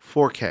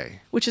 $4K.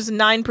 Which is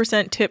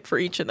 9% tip for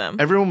each of them.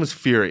 Everyone was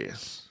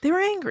furious. They were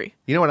angry.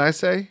 You know what I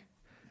say?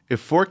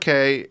 If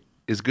 4K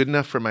is good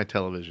enough for my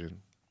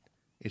television,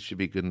 it should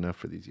be good enough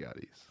for these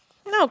yachties.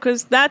 No,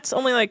 because that's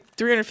only like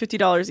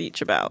 $350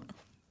 each about.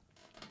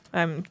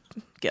 I'm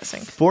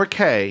guessing.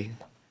 4K.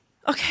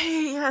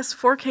 Okay, yes,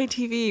 4K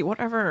TV,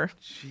 whatever.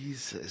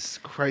 Jesus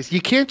Christ.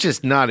 You can't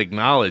just not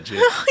acknowledge it.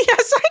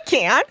 Yes, I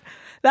can.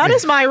 That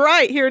is my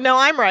right. Here, no,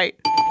 I'm right.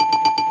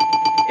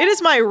 It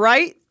is my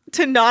right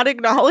to not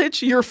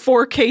acknowledge your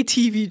 4K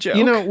TV joke.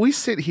 You know, we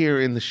sit here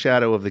in the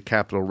shadow of the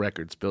Capitol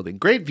Records building.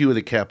 Great view of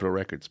the Capitol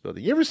Records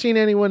building. You ever seen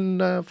anyone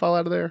fall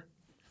out of there?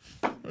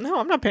 No,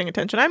 I'm not paying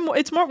attention.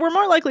 We're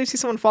more likely to see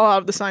someone fall out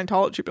of the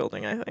Scientology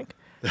building, I think.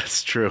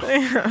 That's true.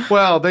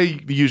 Well, they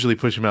usually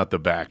push them out the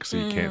back so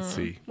you can't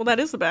see. Well,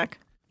 that is the back.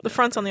 The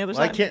front's on the other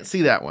side. I can't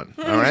see that one.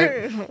 All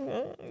right.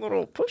 A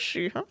little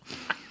pushy, huh?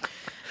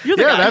 You're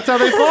the guy. That's how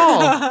they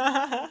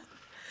fall.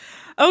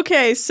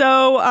 Okay,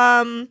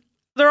 so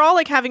they're all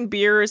like having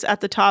beers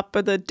at the top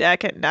of the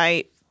deck at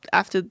night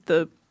after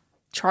the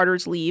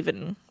charters leave,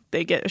 and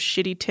they get a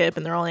shitty tip,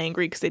 and they're all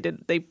angry because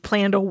they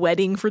planned a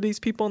wedding for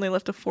these people and they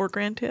left a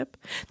 $4,000 tip.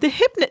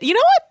 You know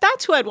what?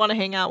 That's who I'd want to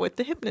hang out with.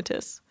 The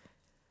hypnotist.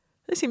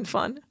 They seemed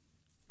fun.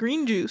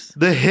 Green juice.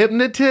 The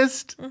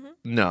hypnotist? Mm-hmm.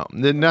 No,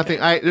 there's nothing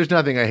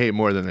I hate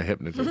more than the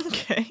hypnotist.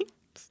 Okay.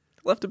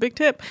 Left a big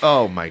tip.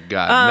 Oh my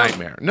God,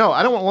 nightmare. No,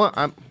 I don't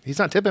want, he's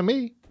not tipping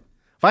me.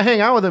 If I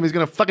hang out with him, he's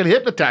going to fucking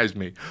hypnotize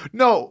me.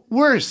 No,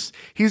 worse.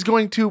 He's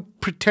going to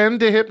pretend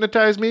to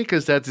hypnotize me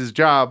because that's his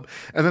job.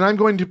 And then I'm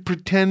going to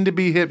pretend to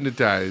be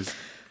hypnotized.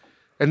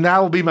 And that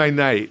will be my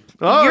night.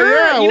 Oh,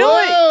 yeah. You know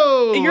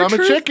whoa. what? I'm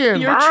a chicken.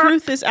 Your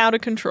truth is out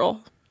of control.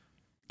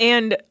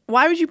 And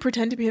why would you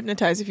pretend to be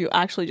hypnotized if you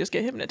actually just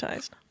get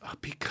hypnotized?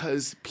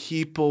 Because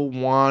people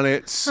want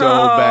it so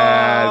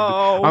bad.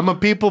 I'm a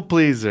people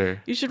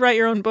pleaser. You should write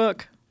your own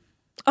book.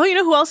 Oh, you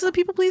know who else is a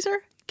people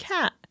pleaser?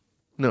 Kat.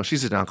 No,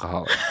 she's an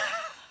alcoholic.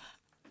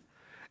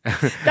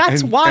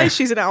 That's why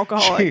she's an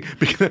alcoholic.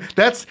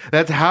 That's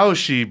how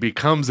she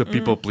becomes a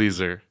people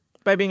pleaser.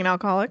 By being an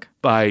alcoholic?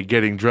 By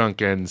getting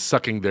drunk and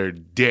sucking their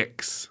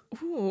dicks.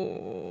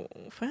 Ooh,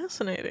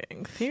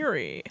 fascinating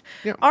theory.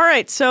 Yeah. All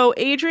right, so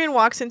Adrian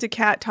walks into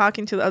Kat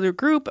talking to the other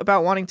group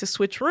about wanting to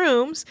switch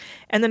rooms.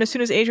 And then as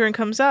soon as Adrian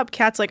comes up,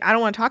 Kat's like, I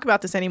don't want to talk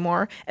about this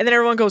anymore. And then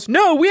everyone goes,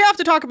 no, we have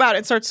to talk about it,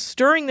 and starts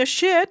stirring the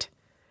shit.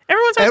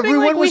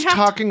 Everyone was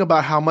talking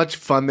about how much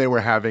fun they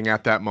were having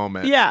at that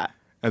moment. Yeah.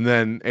 And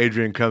then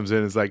Adrian comes in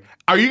and is like,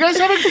 are you guys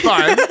having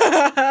fun?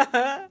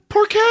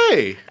 Poor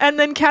Kay. And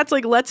then Kat's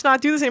like, let's not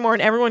do this anymore.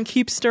 And everyone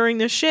keeps stirring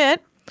this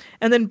shit.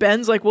 And then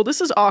Ben's like, well, this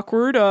is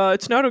awkward.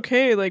 It's not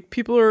okay. Like,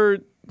 people are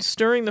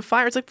stirring the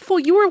fire. It's like, fool,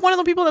 you were one of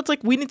the people that's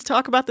like, we need to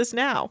talk about this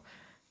now.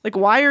 Like,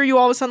 why are you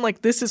all of a sudden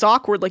like, this is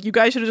awkward? Like, you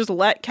guys should have just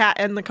let Kat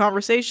end the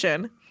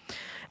conversation.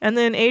 And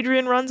then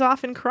Adrian runs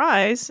off and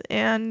cries.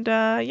 And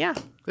yeah.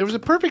 There was a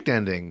perfect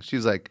ending.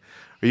 She's like,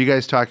 are you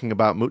guys talking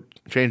about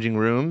changing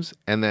rooms?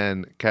 And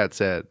then Kat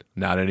said,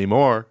 not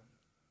anymore.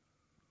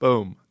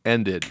 Boom.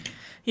 Ended.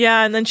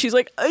 Yeah, and then she's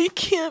like, I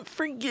can't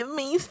forgive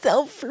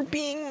myself for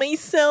being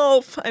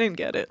myself. I didn't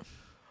get it.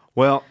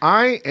 Well,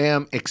 I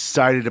am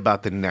excited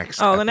about the next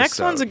episode. The next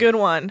one's a good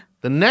one.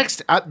 The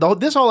next,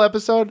 this whole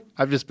episode,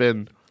 I've just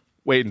been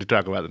waiting to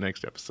talk about the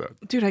next episode.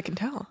 Dude, I can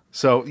tell.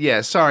 So,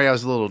 yeah, sorry, I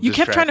was a little You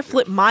distracted. kept trying to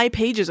flip my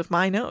pages of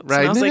my notes.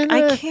 Right. And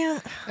I was I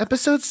can't.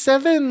 Episode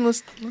 7.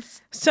 Let's...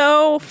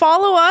 So,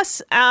 follow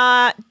us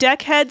at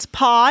Deckheads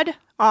Pod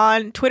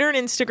on Twitter and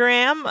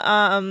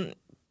Instagram.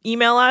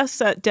 Email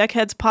us at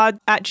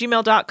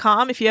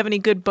deckheadspod@gmail.com. If you have any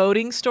good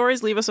boating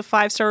stories, leave us a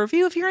 5-star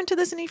review. If you're into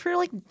this and if you're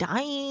like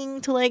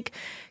dying to like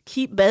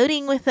keep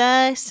boating with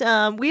us,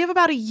 we have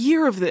about a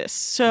year of this.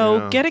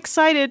 So get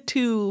excited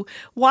to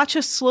watch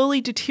us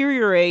slowly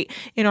deteriorate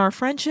in our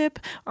friendship,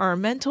 our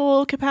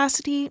mental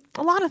capacity,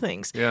 a lot of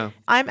things. Yeah.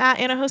 I'm at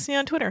Anna Hosni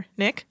on Twitter.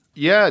 Nick?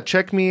 Yeah,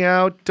 check me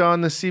out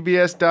on the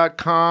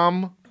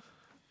CBS.com.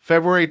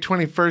 February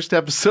 21st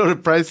episode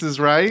of Price is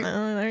Right.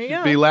 There you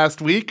go. Be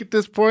last week at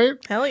this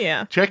point. Hell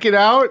yeah. Check it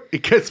out.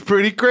 It gets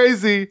pretty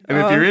crazy. And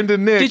if you're into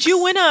Nick. Did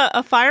you win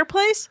a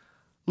fireplace?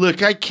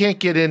 Look, I can't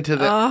get into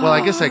that. Well,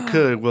 I guess I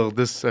could. Well,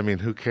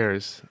 who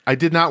cares? I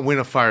did not win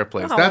a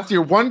fireplace. Oh. That's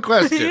your one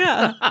question.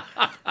 Yeah.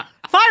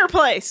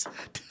 Fireplace.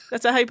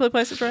 That's how you play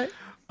Price is Right?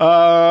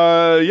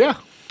 Yeah.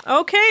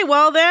 Okay,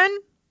 well then,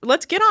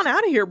 let's get on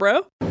out of here,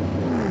 bro.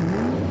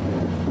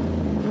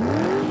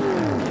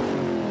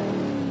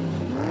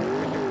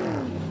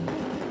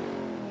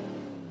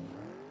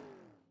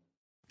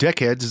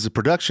 Deckheads is a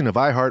production of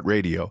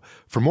iHeartRadio.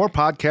 For more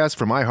podcasts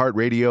from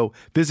iHeartRadio,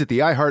 visit the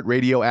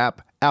iHeartRadio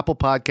app, Apple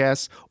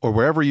Podcasts, or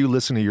wherever you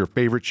listen to your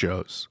favorite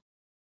shows.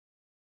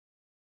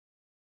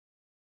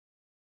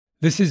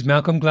 This is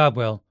Malcolm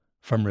Gladwell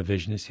from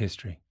Revisionist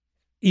History.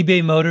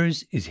 eBay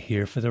Motors is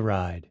here for the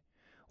ride.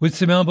 With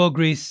some elbow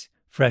grease,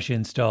 fresh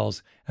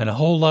installs, and a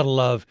whole lot of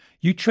love,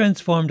 you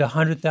transformed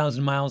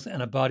 100,000 miles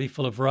and a body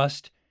full of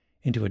rust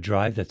into a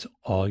drive that's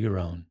all your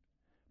own.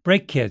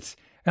 Brake kits,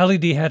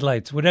 LED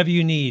headlights, whatever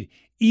you need,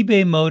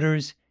 eBay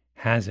Motors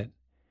has it.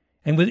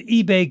 And with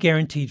eBay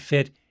Guaranteed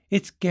Fit,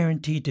 it's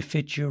guaranteed to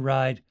fit your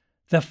ride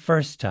the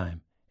first time,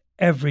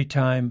 every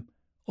time,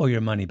 or your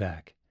money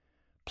back.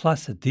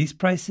 Plus, at these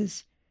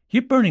prices,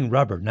 you're burning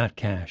rubber, not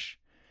cash.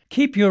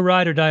 Keep your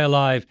ride or die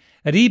alive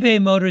at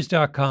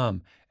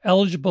ebaymotors.com.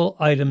 Eligible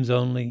items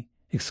only.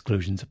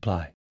 Exclusions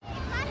apply.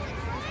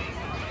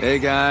 Hey,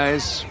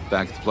 guys.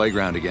 Back at the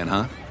playground again,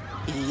 huh?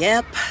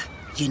 Yep.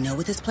 You know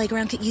what this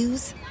playground could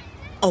use?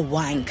 A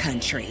wine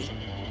country.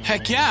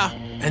 Heck yeah,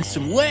 and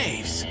some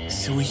waves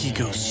so we could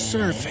go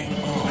surfing.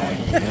 Oh,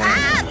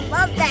 yeah.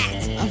 Love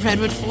that. A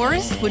redwood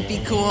forest would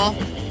be cool.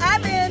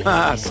 I'm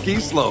in. Ski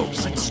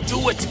slopes. Let's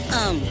do it.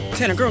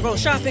 Can a girl go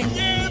shopping?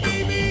 Yeah,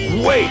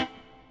 baby. Wait.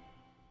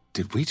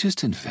 Did we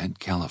just invent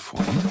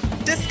California?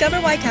 Discover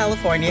why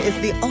California is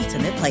the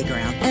ultimate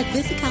playground at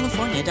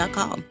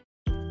visitcalifornia.com.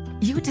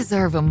 You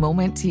deserve a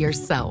moment to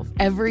yourself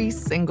every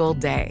single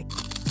day.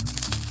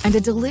 And a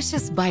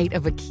delicious bite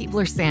of a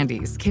Keebler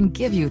Sandies can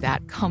give you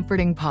that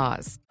comforting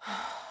pause.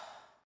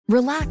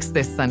 Relax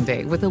this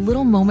Sunday with a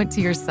little moment to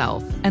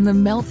yourself and the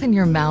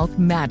melt-in-your-mouth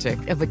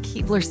magic of a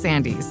Keebler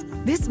Sandies.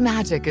 This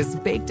magic is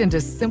baked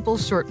into simple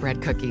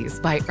shortbread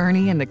cookies by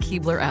Ernie and the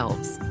Keebler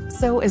Elves.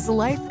 So as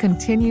life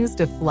continues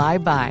to fly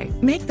by,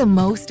 make the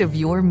most of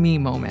your me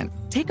moment.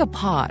 Take a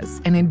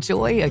pause and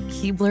enjoy a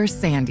Keebler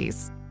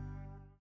Sandies.